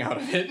anvil coming out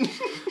of it.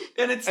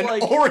 And it's An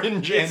like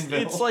orange it's, anvil.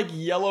 it's like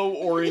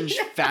yellow-orange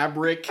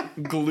fabric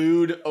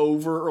glued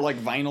over, or like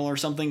vinyl or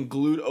something,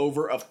 glued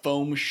over a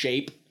foam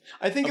shape.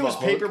 I think it of a was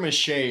hook. paper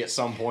mache at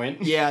some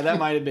point. Yeah, that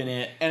might have been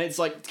it. And it's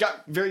like, it's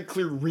got very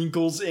clear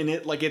wrinkles in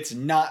it, like it's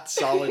not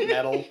solid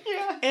metal.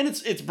 Yeah. And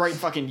it's bright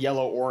fucking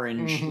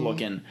yellow-orange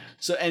looking.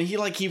 So, and he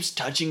like keeps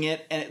touching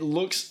it, and it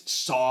looks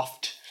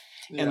soft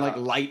and like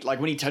light. Like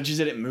when he touches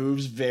it, it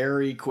moves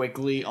very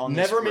quickly on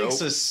this Never rope.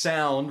 makes a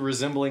sound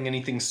resembling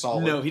anything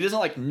solid. No, he doesn't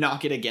like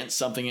knock it against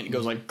something and it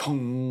goes like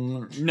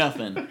kong,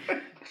 nothing.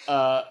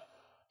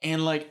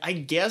 And like I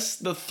guess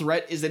the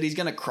threat is that he's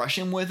gonna crush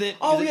him with it.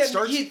 'Cause it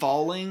starts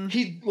falling.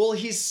 He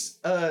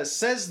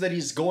says that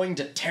he's going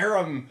to tear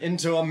him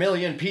into a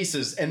million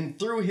pieces, and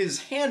through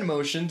his hand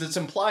motions, it's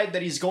implied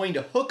that he's going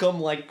to hook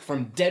him like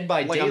from Dead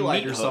by Like a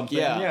Daylight meat or hook, something.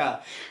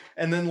 yeah.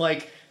 And then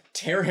like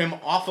tear him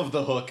off of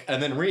the hook,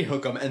 and then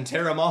rehook him, and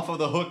tear him off of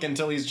the hook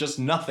until he's just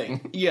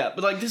nothing. Yeah,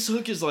 but like this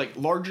hook is like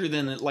larger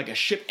than like a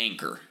ship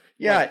anchor.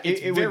 Yeah, Like,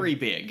 it's it very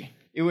big.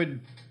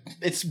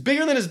 It's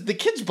bigger than the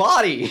kid's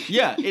body.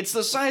 Yeah, it's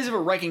the size of a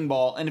wrecking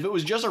ball, and if it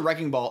was just a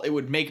wrecking ball, it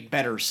would make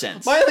better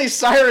sense. Miley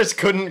Cyrus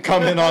couldn't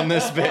come in on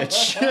this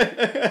bitch.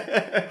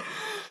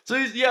 So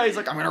he's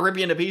like, I'm gonna rip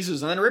you into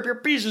pieces, and then rip your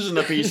pieces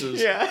into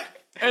pieces. Yeah.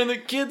 And the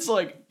kid's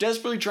like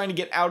desperately trying to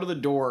get out of the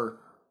door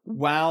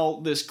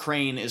while this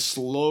crane is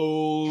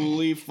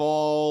slowly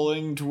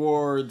falling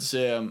towards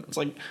him. It's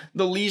like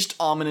the least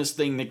ominous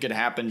thing that could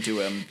happen to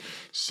him.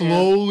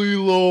 Slowly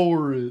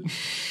lower it.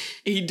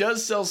 He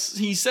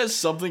says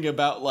something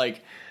about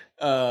like,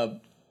 I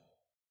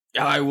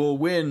will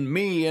win,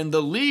 me and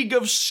the League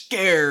of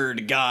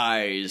Scared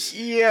Guys.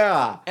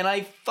 Yeah. And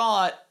I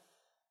thought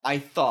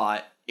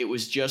it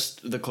was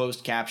just the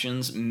closed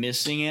captions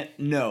missing it.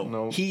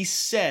 No. He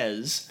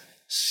says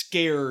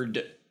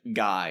scared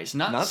guys.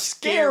 Not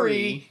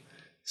scary.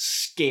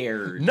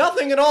 Scared.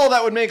 Nothing at all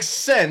that would make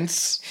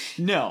sense.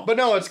 No. But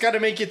no, it's got to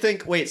make you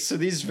think, wait, so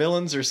these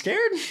villains are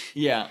scared?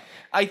 Yeah.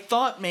 I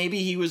thought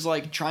maybe he was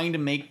like trying to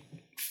make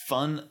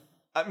fun.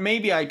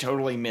 Maybe I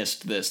totally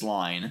missed this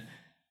line.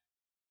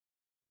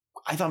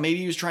 I thought maybe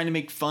he was trying to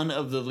make fun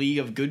of the League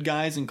of Good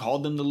Guys and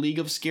called them the League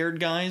of Scared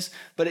Guys,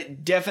 but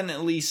it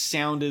definitely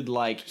sounded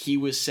like he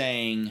was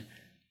saying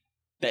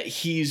that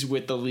he's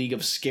with the League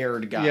of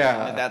Scared Guys.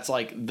 Yeah. That's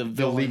like the The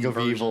villain League of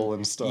version. Evil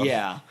and stuff.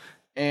 Yeah.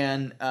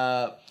 And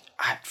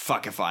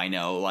fuck if I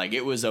know. Like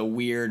it was a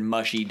weird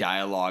mushy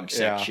dialogue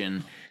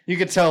section. You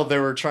could tell they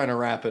were trying to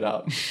wrap it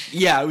up.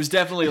 Yeah, it was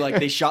definitely like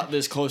they shot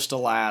this close to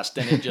last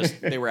and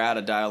they were out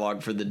of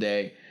dialogue for the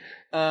day.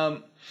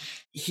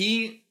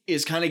 He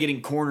is kind of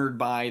getting cornered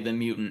by the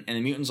mutant, and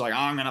the mutant's like, oh,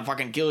 I'm gonna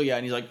fucking kill you.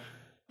 And he's like,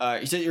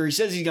 he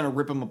says he's gonna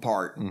rip him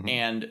apart.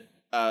 And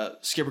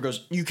Skipper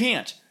goes, you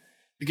can't,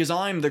 because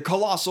I'm the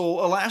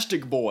colossal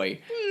elastic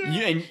boy.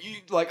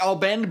 Like, I'll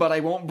bend, but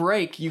I won't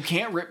break. You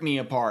can't rip me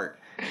apart.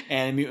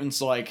 And the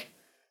mutant's like,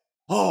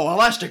 oh,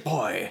 elastic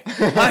boy,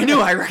 I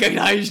knew I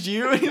recognized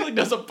you. And he like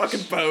does a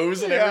fucking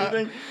pose and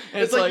everything.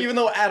 And It's like, even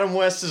though Adam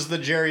West is the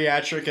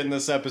geriatric in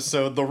this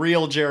episode, the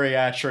real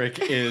geriatric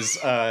is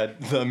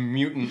the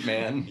mutant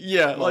man.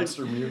 yeah,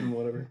 Monster mutant,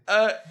 whatever.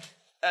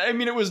 I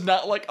mean, it was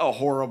not like a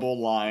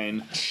horrible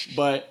line,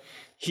 but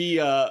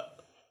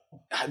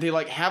they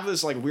like have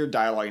this like weird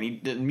dialogue,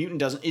 and the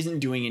mutant isn't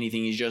doing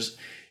anything. He's just,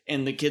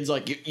 and the kid's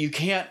like, you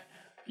can't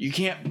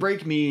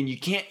break me, and you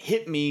can't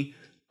hit me.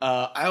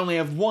 I only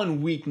have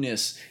one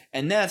weakness,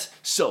 and that's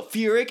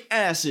sulfuric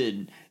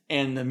acid.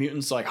 And the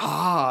mutant's like,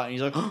 and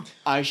he's like, oh,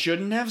 I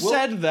shouldn't have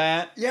said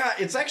that. Yeah,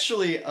 it's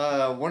actually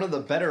one of the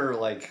better,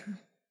 like,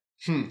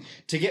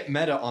 to get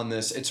meta on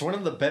this, it's one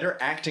of the better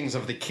actings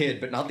of the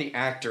kid, but not the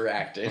actor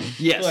acting.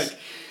 Yes. Like,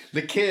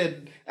 the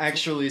kid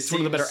actually It's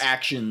one of the better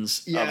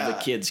actions of the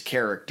kid's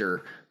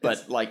character,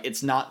 but like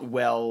it's not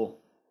well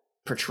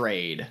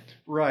portrayed.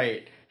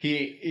 Right.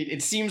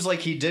 It seems like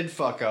he did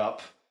fuck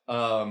up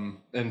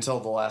until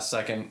the last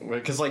second,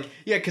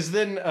 because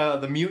then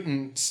the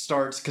mutant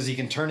starts, because he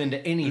can turn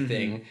into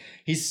anything,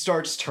 he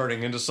starts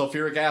turning into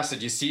sulfuric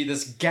acid. You see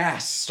this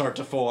gas start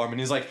to form, and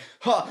he's like,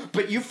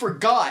 but you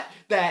forgot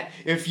that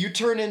if you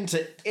turn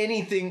into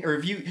anything, or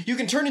if you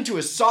can turn into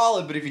a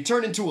solid, but if you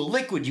turn into a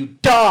liquid, you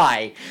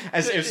die.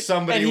 As if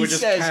somebody would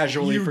just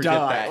casually forget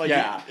that. Like,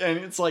 yeah. And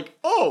it's like,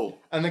 oh.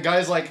 And the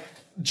guy's like,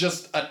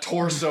 just a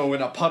torso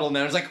in a puddle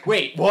now. He's like,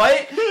 wait,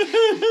 what?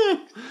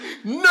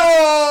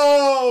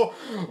 No!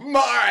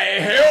 My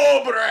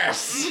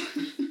hubris!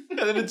 And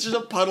then it's just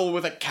a puddle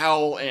with a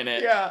cowl in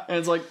it. Yeah. And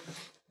it's like,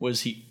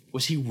 was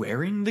he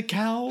wearing the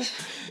cowl?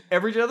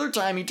 Every other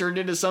time he turned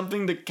into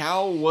something, the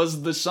cowl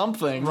was the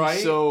something. Right.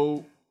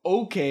 So,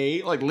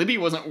 okay. Like, Libby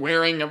wasn't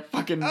wearing a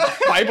fucking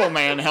Bible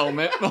Man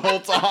helmet the whole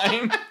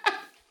time.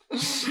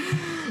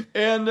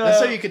 And That's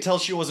how you could tell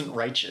she wasn't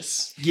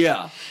righteous.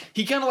 yeah.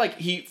 He kind of like,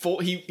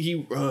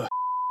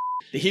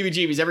 the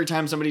heebie-jeebies every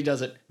time somebody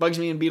does it. Bugs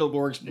me in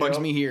Beetleborgs, bugs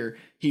me here.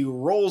 He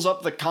rolls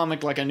up the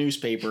comic like a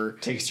newspaper.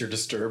 Takes your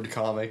Disturbed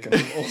comic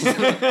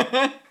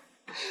and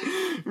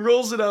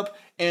Rolls it up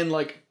and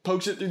like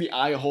pokes it through the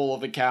eye hole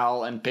of the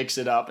cowl and picks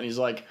it up and he's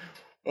like,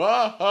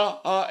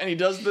 and he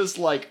does this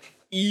like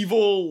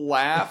evil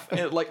laugh.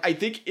 And like I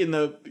think in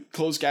the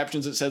closed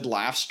captions it said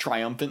laughs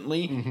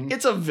triumphantly.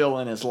 It's a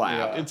villainous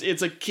laugh. Yeah.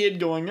 It's a kid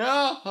going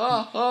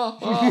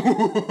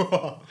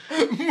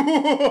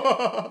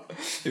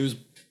It was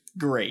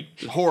great,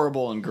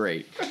 horrible and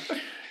great.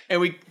 And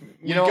we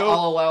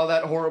I'll allow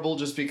that horrible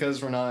just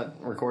because we're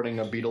not recording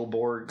a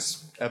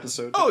Beetleborgs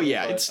episode. Oh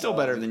yeah, it's still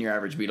better than your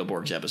average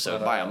Beetleborgs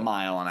episode by a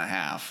mile and a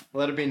half.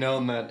 Let it be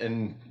known that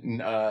in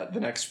the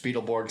next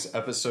Beetleborgs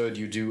episode,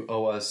 you do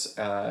owe us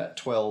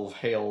 12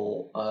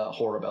 hail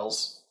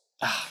Horribels.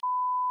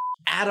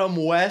 Adam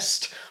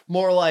West,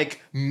 more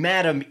like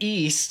Madam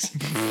East.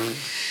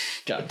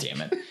 God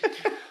damn it.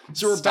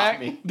 So we're back.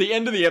 The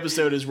end of the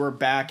episode is we're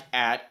back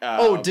at.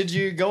 Did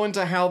you go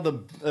into how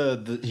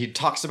the he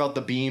talks about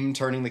the beam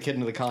turning the kid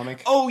into the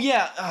comic? Oh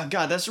yeah, oh,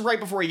 God, that's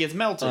right before he gets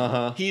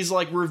melted. He's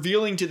like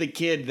revealing to the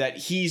kid that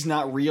he's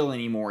not real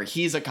anymore.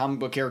 He's a comic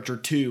book character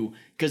too,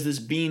 because this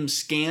beam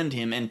scanned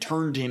him and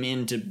turned him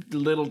into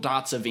little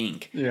dots of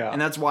ink. Yeah,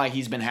 and that's why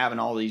he's been having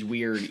all these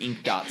weird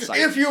ink dots.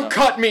 If you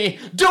cut me,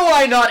 do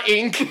I not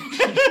ink?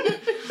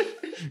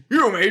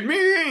 You made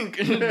me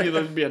ink.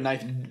 It'd be a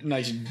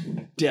nice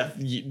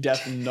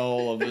death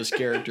null of this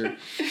character.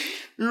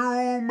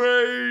 You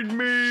made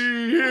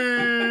me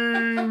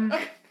ink.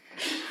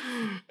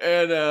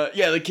 And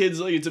the kid's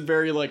like, it's a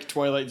very like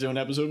Twilight Zone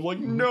episode. Like,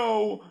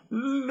 no.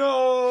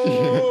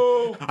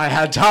 I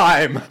had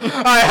time.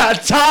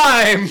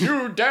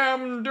 You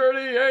damn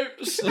dirty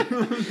apes.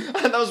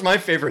 That was my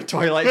favorite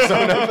Twilight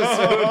Zone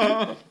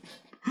episode.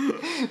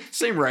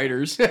 Same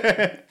writers.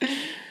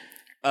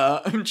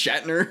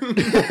 Shatner.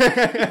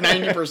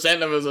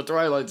 90% of it is a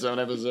Twilight Zone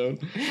episode.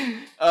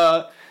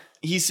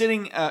 He's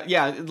sitting,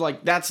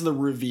 like that's the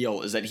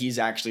reveal, is that he's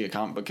actually a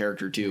comic book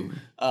character too.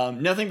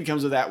 Nothing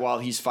becomes of that while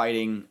he's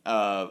fighting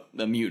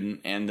the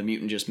mutant, and the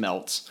mutant just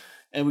melts.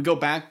 And we go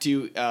back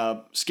to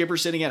Skipper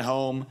sitting at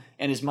home,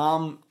 and his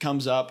mom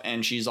comes up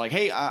and she's like,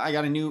 hey, I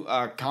got a new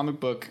comic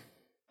book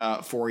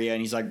for you. And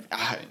he's like,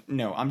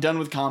 no, I'm done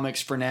with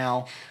comics for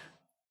now.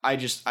 I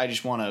just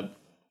want to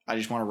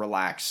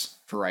relax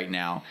for right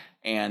now.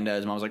 And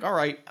his mom was like, all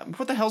right,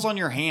 what the hell's on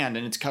your hand?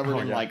 And it's covered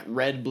in like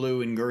red,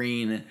 blue, and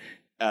green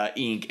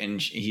ink.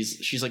 And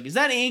she's like, is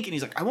that ink? And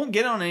he's like, I won't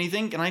get on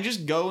anything. Can I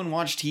just go and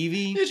watch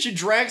TV? Yeah, she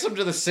drags him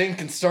to the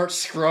sink and starts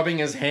scrubbing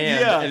his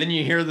hand. Yeah. And then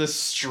you hear this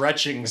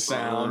stretching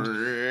sound.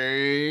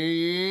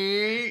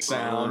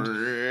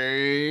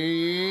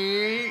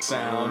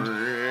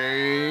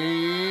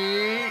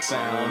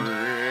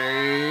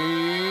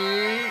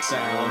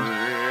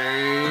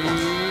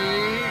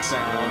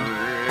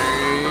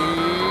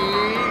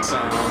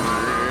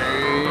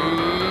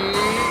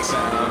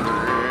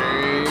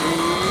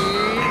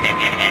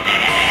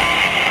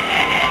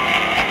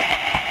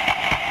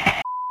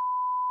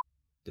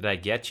 Did I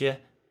get you?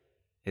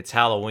 It's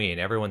Halloween.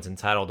 Everyone's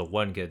entitled to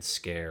one good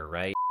scare,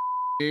 right?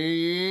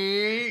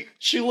 She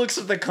looks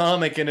at the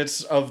comic and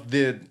it's of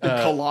the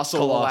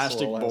colossal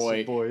elastic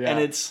boy. Yeah.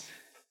 And it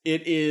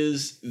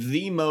is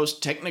the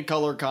most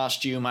Technicolor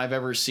costume I've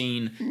ever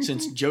seen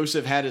since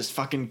Joseph had his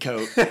fucking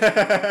coat.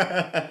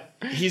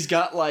 He's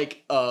got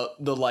like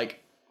the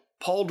like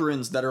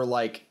pauldrons that are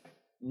like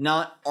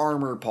not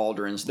armor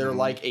pauldrons. They're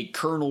like a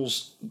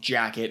colonel's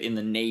jacket in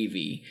the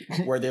Navy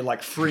where they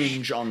like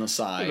fringe on the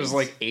sides. There's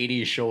like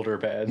 80 shoulder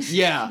pads.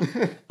 Yeah.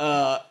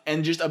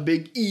 And just a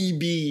big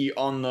EB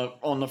on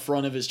the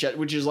front of his chest,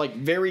 which is like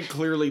very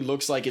clearly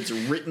looks like it's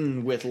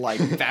written with like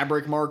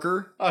fabric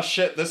marker. Oh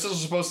shit, this is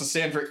supposed to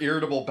stand for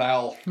irritable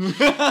bowel.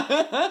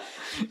 As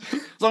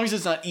long as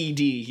it's not ED,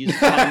 he's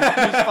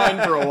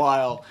fine for a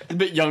while. He's a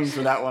bit young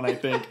for that one, I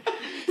think.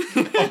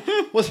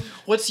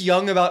 What's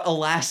young about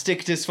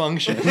elastic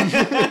dysfunction?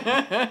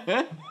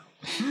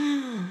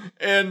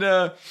 And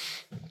the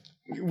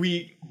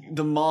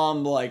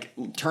mom like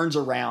turns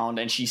around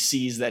and she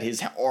sees that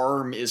his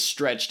arm is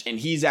stretched and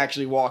he's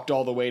actually walked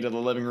all the way to the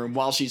living room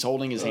while she's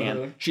holding his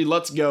hand. She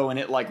lets go and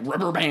it like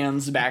rubber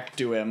bands back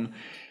to him,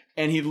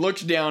 and he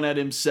looks down at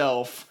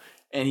himself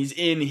and he's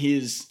in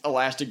his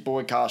Elastic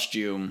Boy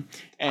costume,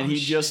 and he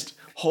just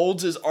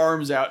holds his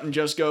arms out and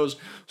just goes,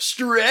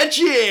 stretch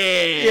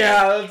it!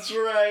 Yeah, that's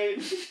right.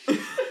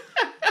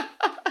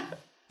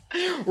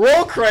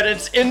 Roll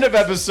credits, end of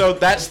episode.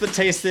 That's the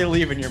taste they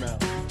leave in your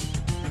mouth.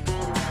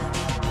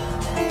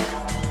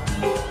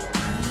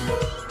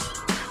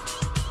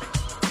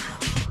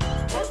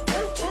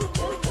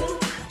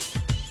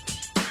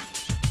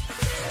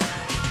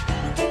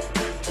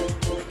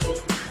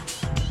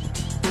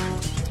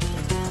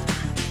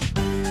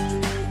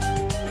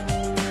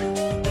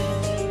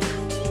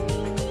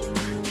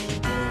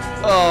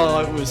 Oh,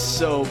 it was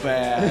so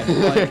bad.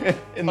 Like,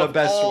 in the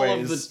best all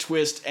ways. of the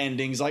twist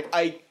endings, like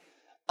I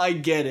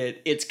get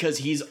it. It's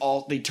because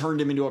they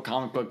turned him into a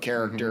comic book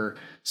character.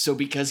 So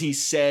because he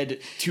said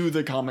to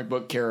the comic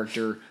book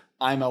character,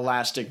 I'm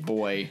Elastic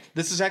Boy.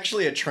 This is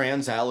actually a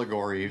trans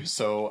allegory.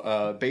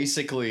 So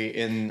basically,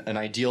 in an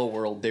ideal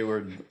world, they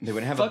would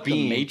have Fuck a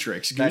beam. the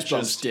Matrix. that Goosebumps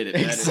just- did it.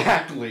 That is-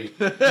 Exactly.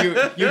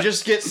 you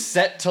just get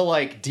set to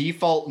like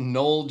default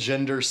null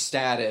gender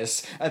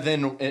status, and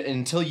then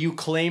until you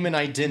claim an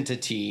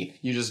identity,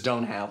 you just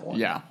don't have one.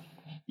 Yeah.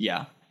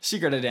 Yeah.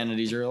 Secret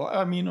identities are,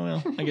 I mean,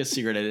 well, I guess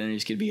secret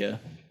identities could be a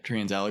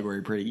trans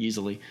allegory pretty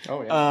easily.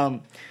 Oh yeah.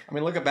 I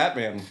mean, look at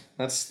Batman.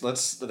 That was what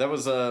That's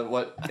a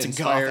goth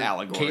inspired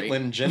allegory.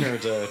 Caitlyn Jenner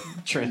to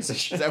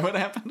transition. Is that what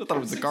happened? I thought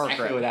it was the car crash.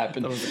 Exactly what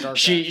happened. That was the car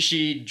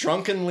She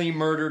drunkenly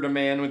murdered a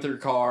man with her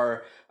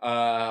car.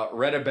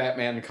 Read a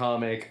Batman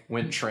comic,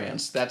 went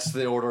trans. That's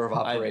the order of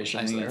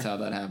operations. I think there. that's how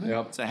that happened.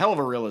 Yep. It's a hell of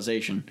a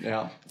realization.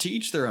 Yeah. To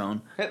each their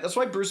own. Hey, that's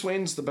why Bruce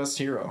Wayne's the best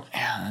hero.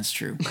 Yeah, that's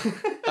true.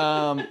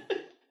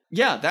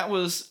 Yeah, that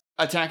was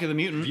Attack of the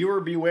Mutant. Viewer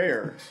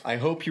beware. I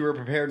hope you were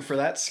prepared for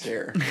that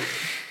scare.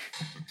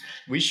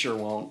 We sure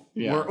won't.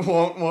 Yeah.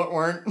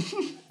 Weren't.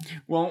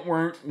 Weren't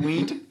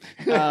weren't.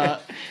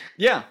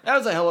 Yeah, that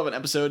was a hell of an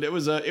episode. It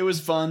was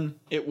fun.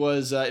 It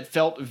was it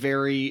felt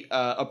very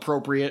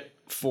appropriate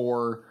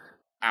for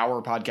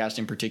our podcast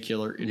in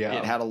particular.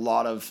 It had a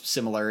lot of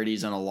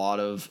similarities and a lot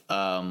of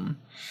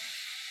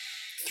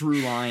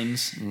through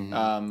lines,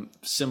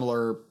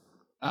 similar,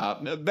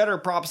 better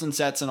props and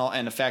sets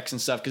and effects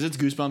and stuff because it's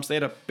Goosebumps. They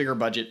had a bigger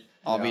budget,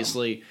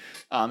 obviously.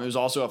 It was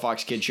also a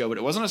Fox Kids show, but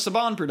it wasn't a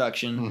Saban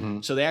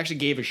production, so they actually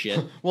gave a shit.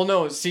 Well,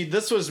 no, see,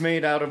 this was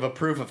made out of a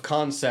proof of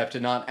concept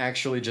and not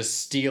actually just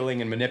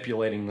stealing and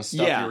manipulating the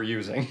stuff you were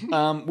using.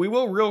 We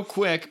will real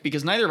quick,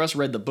 because neither of us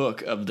read the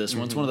book of this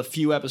one. It's one of the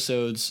few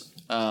episodes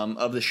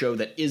of the show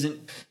that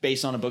isn't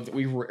based on a book that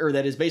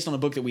that is based on a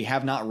book that we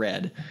have not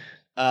read.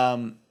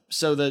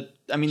 So the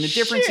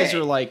differences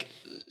are like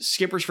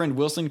Skipper's friend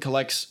Wilson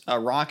collects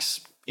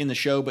rocks in the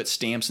show, but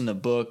stamps in the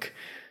book.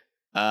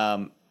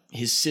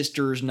 His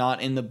sister's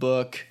not in the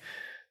book.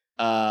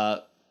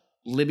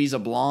 Libby's a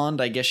blonde.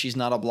 I guess she's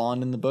not a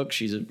blonde in the book.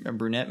 She's a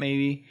brunette,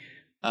 maybe.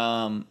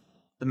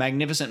 The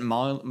Magnificent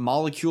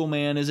Molecule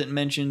Man isn't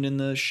mentioned in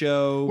the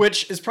show.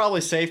 Which is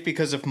probably safe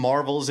because if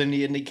Marvel's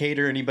any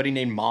indicator, anybody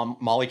named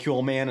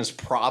Molecule Man is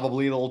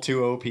probably a little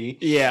too OP.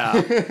 Yeah.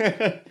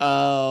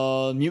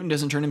 Mutant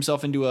doesn't turn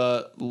himself into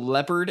a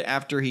leopard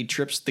after he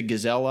trips the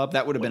gazelle up.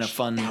 That would have been a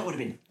fun... That would have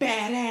been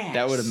badass.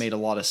 That would have made a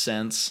lot of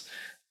sense.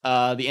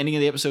 The ending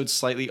of the episode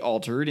slightly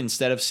altered.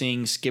 Instead of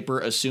seeing Skipper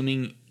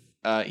assuming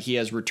he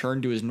has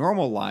returned to his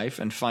normal life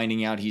and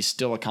finding out he's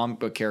still a comic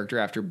book character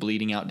after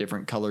bleeding out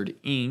different colored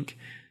ink.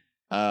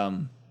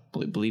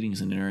 Bleeding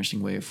is an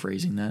interesting way of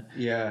phrasing that.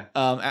 Yeah.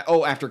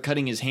 After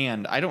cutting his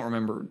hand. I don't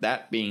remember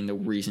that being the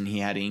reason he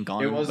had ink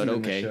on him, but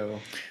okay. In the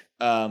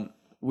show.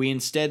 We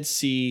instead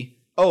see...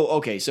 Oh,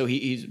 okay, so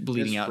he's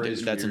bleeding out.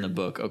 That's weird. in the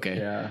book. Okay.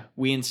 Yeah.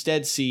 We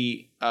instead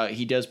see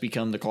he does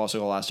become the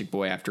Colossal Elastic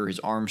Boy after his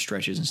arm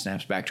stretches and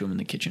snaps back to him in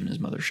the kitchen in his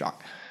mother's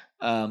shock.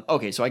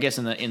 Okay, so I guess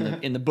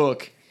in the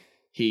book,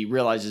 he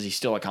realizes he's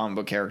still a comic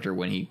book character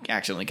when he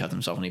accidentally cuts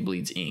himself and he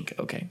bleeds ink.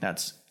 Okay,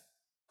 that's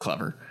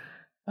clever.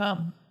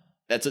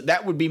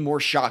 That would be more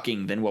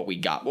shocking than what we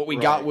got. What we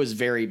got was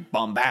very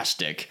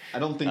bombastic. I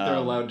don't think they're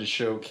allowed to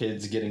show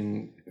kids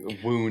getting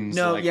wounds.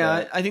 No, like yeah,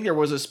 that. I think there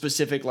was a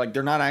specific, like,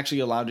 they're not actually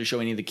allowed to show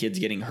any of the kids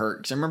getting hurt.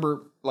 Because I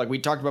remember, like we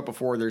talked about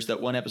before, there's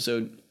that one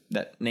episode,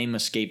 that name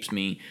escapes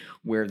me,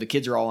 where the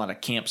kids are all at a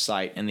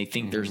campsite and they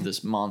think there's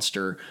this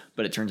monster,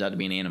 but it turns out to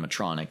be an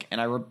animatronic. And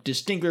I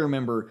distinctly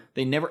remember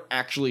they never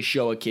actually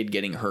show a kid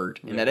getting hurt.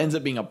 And that ends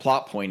up being a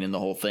plot point in the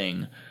whole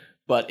thing.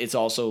 But it's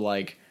also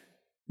like,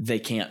 they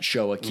can't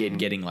show a kid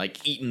getting,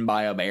 like, eaten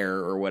by a bear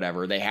or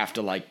whatever. They have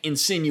to, like,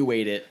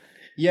 insinuate it.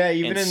 Yeah,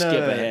 even and in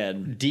skip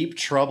ahead. Deep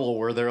Trouble,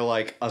 where they're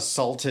like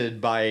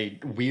assaulted by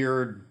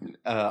weird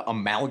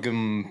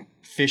amalgam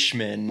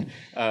fishmen,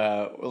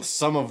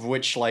 some of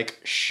which like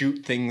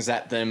shoot things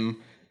at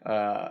them.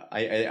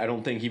 I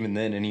don't think even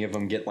then any of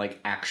them get like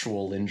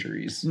actual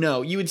injuries.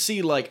 No, you would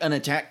see like an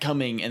attack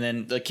coming and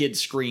then the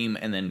kids scream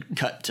and then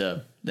cut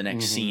to the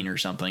next scene or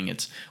something.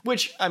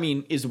 Which I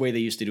mean is the way they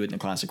used to do it in the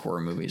classic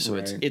horror movies. So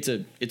Right. it's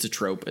a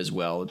trope as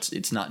well.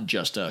 It's not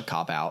just a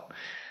cop out.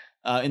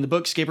 In the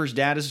book, Skipper's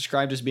dad is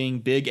described as being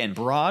big and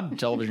broad.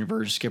 Television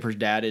version, Skipper's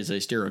dad is a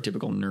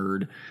stereotypical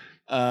nerd.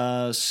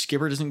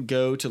 Skipper doesn't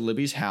go to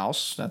Libby's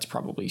house. That's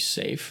probably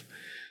safe.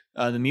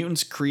 The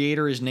mutant's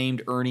creator is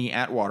named Ernie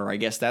Atwater. I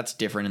guess that's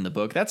different in the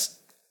book. That's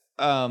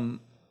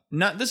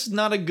this is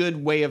not a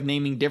good way of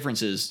naming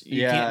differences.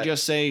 You can't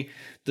just say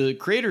the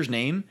creator's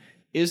name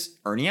is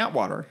Ernie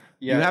Atwater.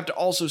 Yeah. You have to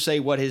also say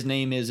what his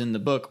name is in the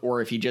book,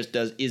 or if he just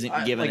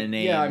isn't given a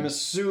name. Yeah, I'm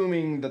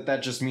assuming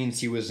that just means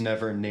he was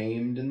never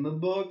named in the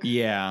book.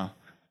 Yeah.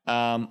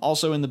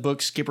 Also in the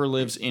book, Skipper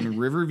lives in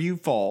Riverview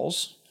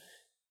Falls.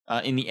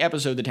 In the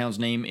episode, the town's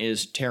name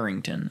is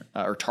Tarrington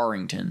or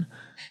Tarrington.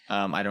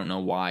 I don't know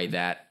why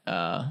that.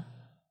 I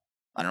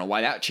don't know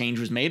why that change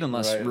was made,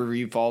 unless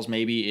Riverview Falls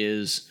maybe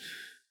is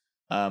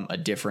a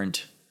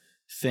different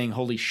thing.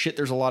 Holy shit!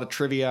 There's a lot of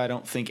trivia. I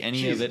don't think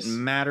any of it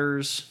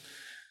matters.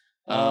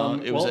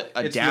 It was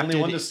adapted. It's the only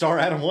one to star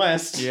Adam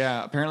West.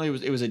 Yeah, apparently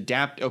it was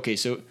adapted. Okay,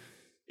 so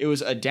it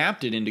was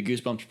adapted into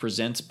Goosebumps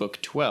Presents Book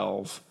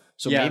 12.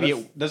 So yeah,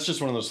 maybe that's just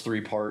one of those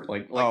 3-part.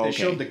 Like Oh, they okay.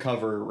 showed the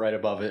cover right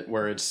above it,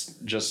 where it's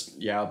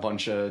just a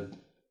bunch of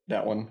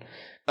that one.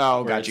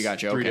 Oh, where gotcha.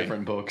 it's 3 Okay.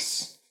 different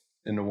books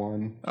into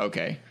one.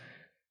 Okay.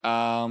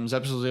 This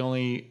episode's the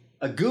only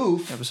A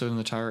goof. episode in the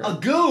entire. A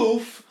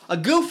goof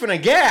and a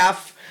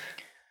gaff.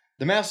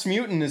 The masked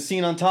mutant is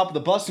seen on top of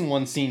the bus in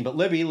one scene, but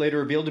Libby, later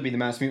revealed to be the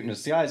masked mutant in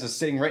disguise, is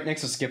sitting right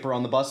next to Skipper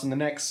on the bus in the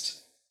next.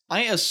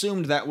 I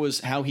assumed that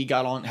was how she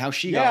got onto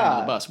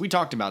the bus. We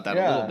talked about that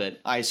a little bit.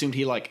 I assumed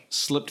he like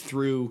slipped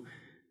through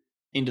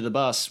into the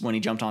bus when he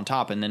jumped on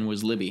top and then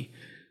was Libby.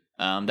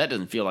 That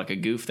doesn't feel like a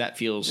goof. That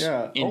feels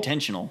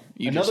intentional.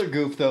 Another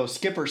goof, though.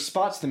 Skipper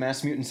spots the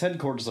masked mutant's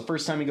headquarters the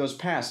first time he goes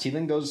past. He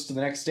then goes to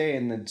the next day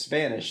and it's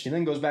vanished. He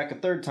then goes back a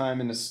third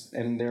time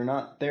and they're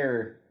not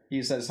there.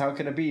 He says, "How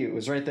can it be? It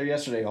was right there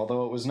yesterday,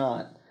 although it was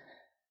not."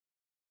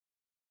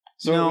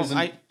 So no,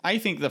 I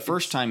think the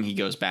first time he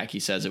goes back, he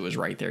says it was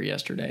right there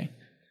yesterday.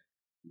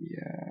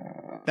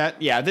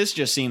 Yeah. This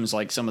just seems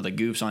like some of the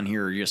goofs on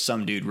here are just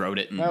some dude wrote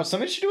it. And, Wow,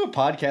 somebody should do a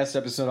podcast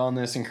episode on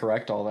this and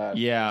correct all that.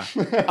 yeah,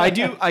 I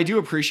do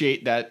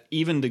appreciate that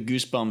even the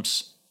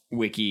Goosebumps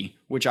wiki,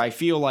 which I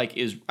feel like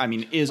is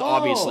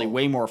obviously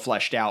way more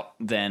fleshed out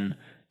than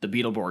the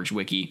Beetleborgs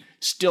wiki,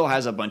 still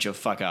has a bunch of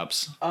fuck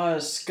ups.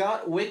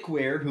 Scott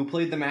Wickware, who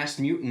played the Masked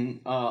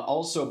Mutant,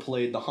 also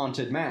played the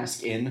Haunted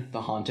Mask in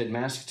The Haunted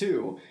Mask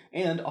 2,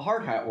 and a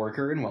hard hat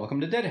worker in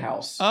Welcome to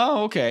Deadhouse.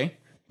 Oh, okay.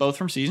 Both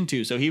from season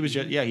 2. So he was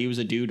he was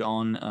a dude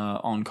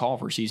on call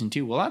for season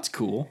 2. Well, that's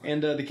cool.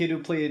 And the kid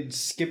who played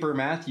Skipper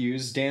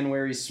Matthews, Dan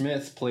Wary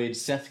Smith, played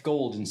Seth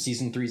Gold in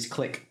season 3's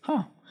Click.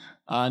 Huh.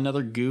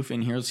 Another goof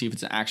in here. Let's see if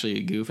it's actually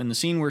a goof. In the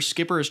scene where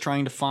Skipper is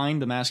trying to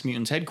find the Masked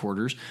Mutant's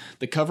headquarters,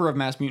 the cover of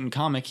Masked Mutant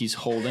comic he's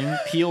holding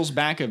peels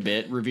back a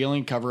bit,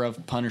 revealing cover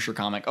of Punisher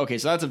comic. Okay,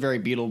 so that's a very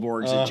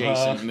Beetleborgs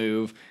adjacent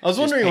move. I was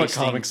wondering what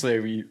pasting. comics they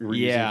were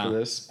using for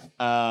this.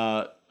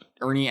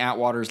 Ernie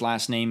Atwater's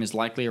last name is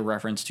likely a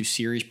reference to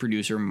series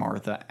producer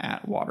Martha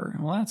Atwater.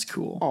 Well, that's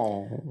cool.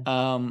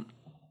 Oh.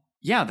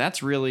 Yeah,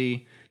 that's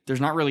really... There's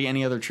not really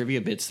any other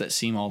trivia bits that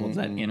seem all of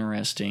that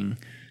interesting.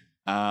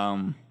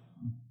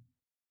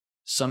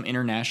 Some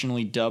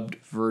internationally dubbed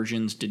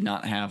versions did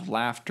not have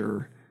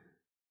laughter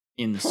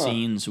in the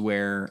scenes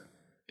where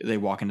they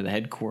walk into the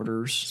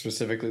headquarters.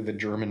 Specifically the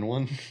German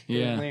one.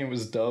 Yeah. I think it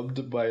was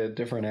dubbed by a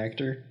different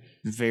actor.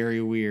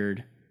 Very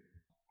weird.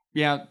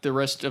 Yeah, the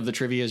rest of the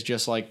trivia is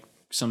just like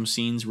some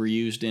scenes were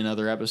used in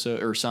other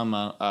episodes, or some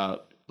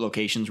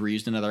locations were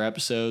used in other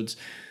episodes.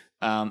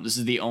 This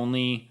is the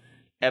only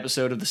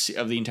episode of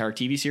the entire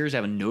TV series to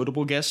have a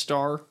notable guest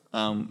star,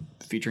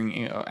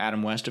 featuring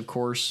Adam West, of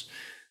course.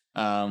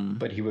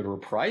 But he would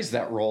reprise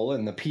that role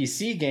in the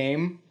PC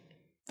game.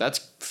 That's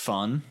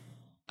fun.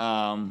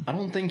 I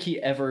don't think he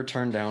ever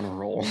turned down a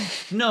role.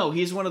 No,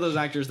 he's one of those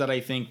actors that I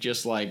think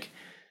just like,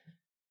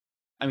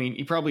 I mean,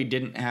 he probably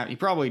didn't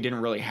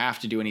really have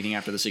to do anything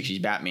after the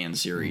 60s Batman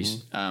series,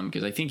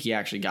 because I think he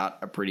actually got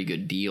a pretty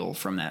good deal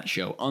from that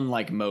show,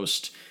 unlike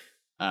most,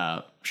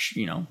 we're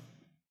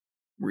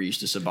used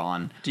to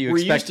Saban. We're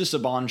used to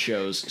Saban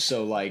shows,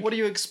 so like... What do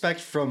you expect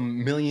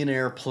from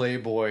millionaire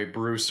playboy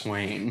Bruce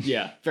Wayne?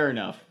 Yeah, fair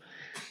enough.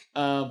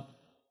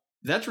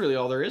 That's really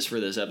all there is for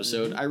this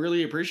episode. I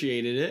really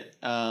appreciated it.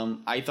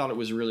 I thought it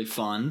was really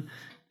fun.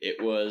 It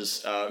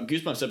was...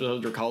 Goosebumps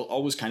episodes are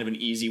always kind of an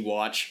easy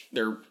watch.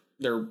 They're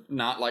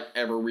not like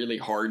ever really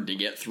hard to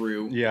get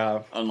through.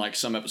 Yeah. Unlike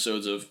some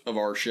episodes of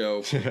our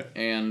show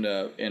and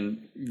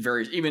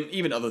various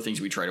even other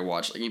things we try to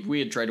watch. Like if we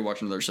had tried to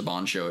watch another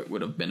Saban show, it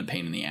would have been a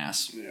pain in the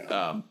ass.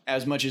 Yeah.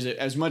 As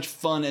much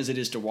fun as it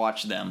is to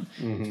watch them,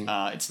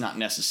 it's not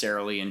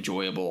necessarily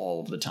enjoyable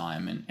all of the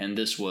time. And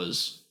this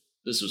was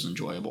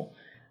enjoyable.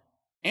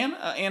 And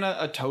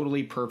a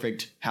totally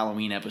perfect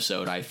Halloween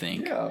episode, I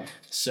think. Yeah.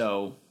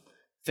 So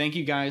thank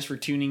you guys for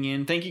tuning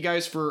in. Thank you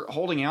guys for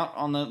holding out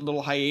on the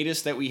little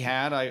hiatus that we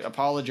had. I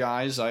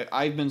apologize.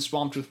 I've been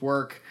swamped with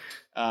work.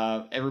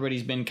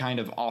 Everybody's been kind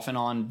of off and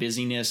on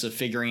busyness of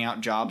figuring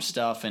out job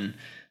stuff. And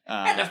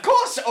of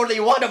course, only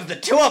one of the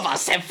two of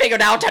us have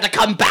figured out how to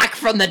come back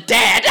from the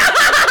dead.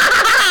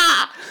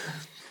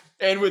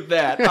 And with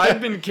that,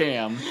 I've been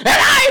Cam. And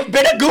I've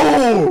been a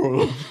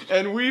ghoul.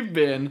 And we've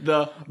been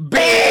the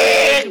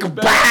Big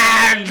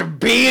Bad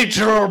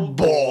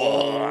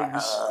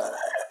Beetleborgs.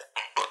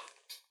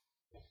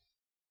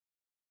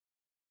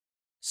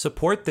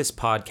 Support this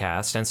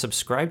podcast and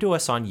subscribe to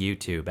us on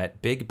YouTube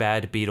at Big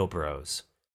Bad Beetle Bros.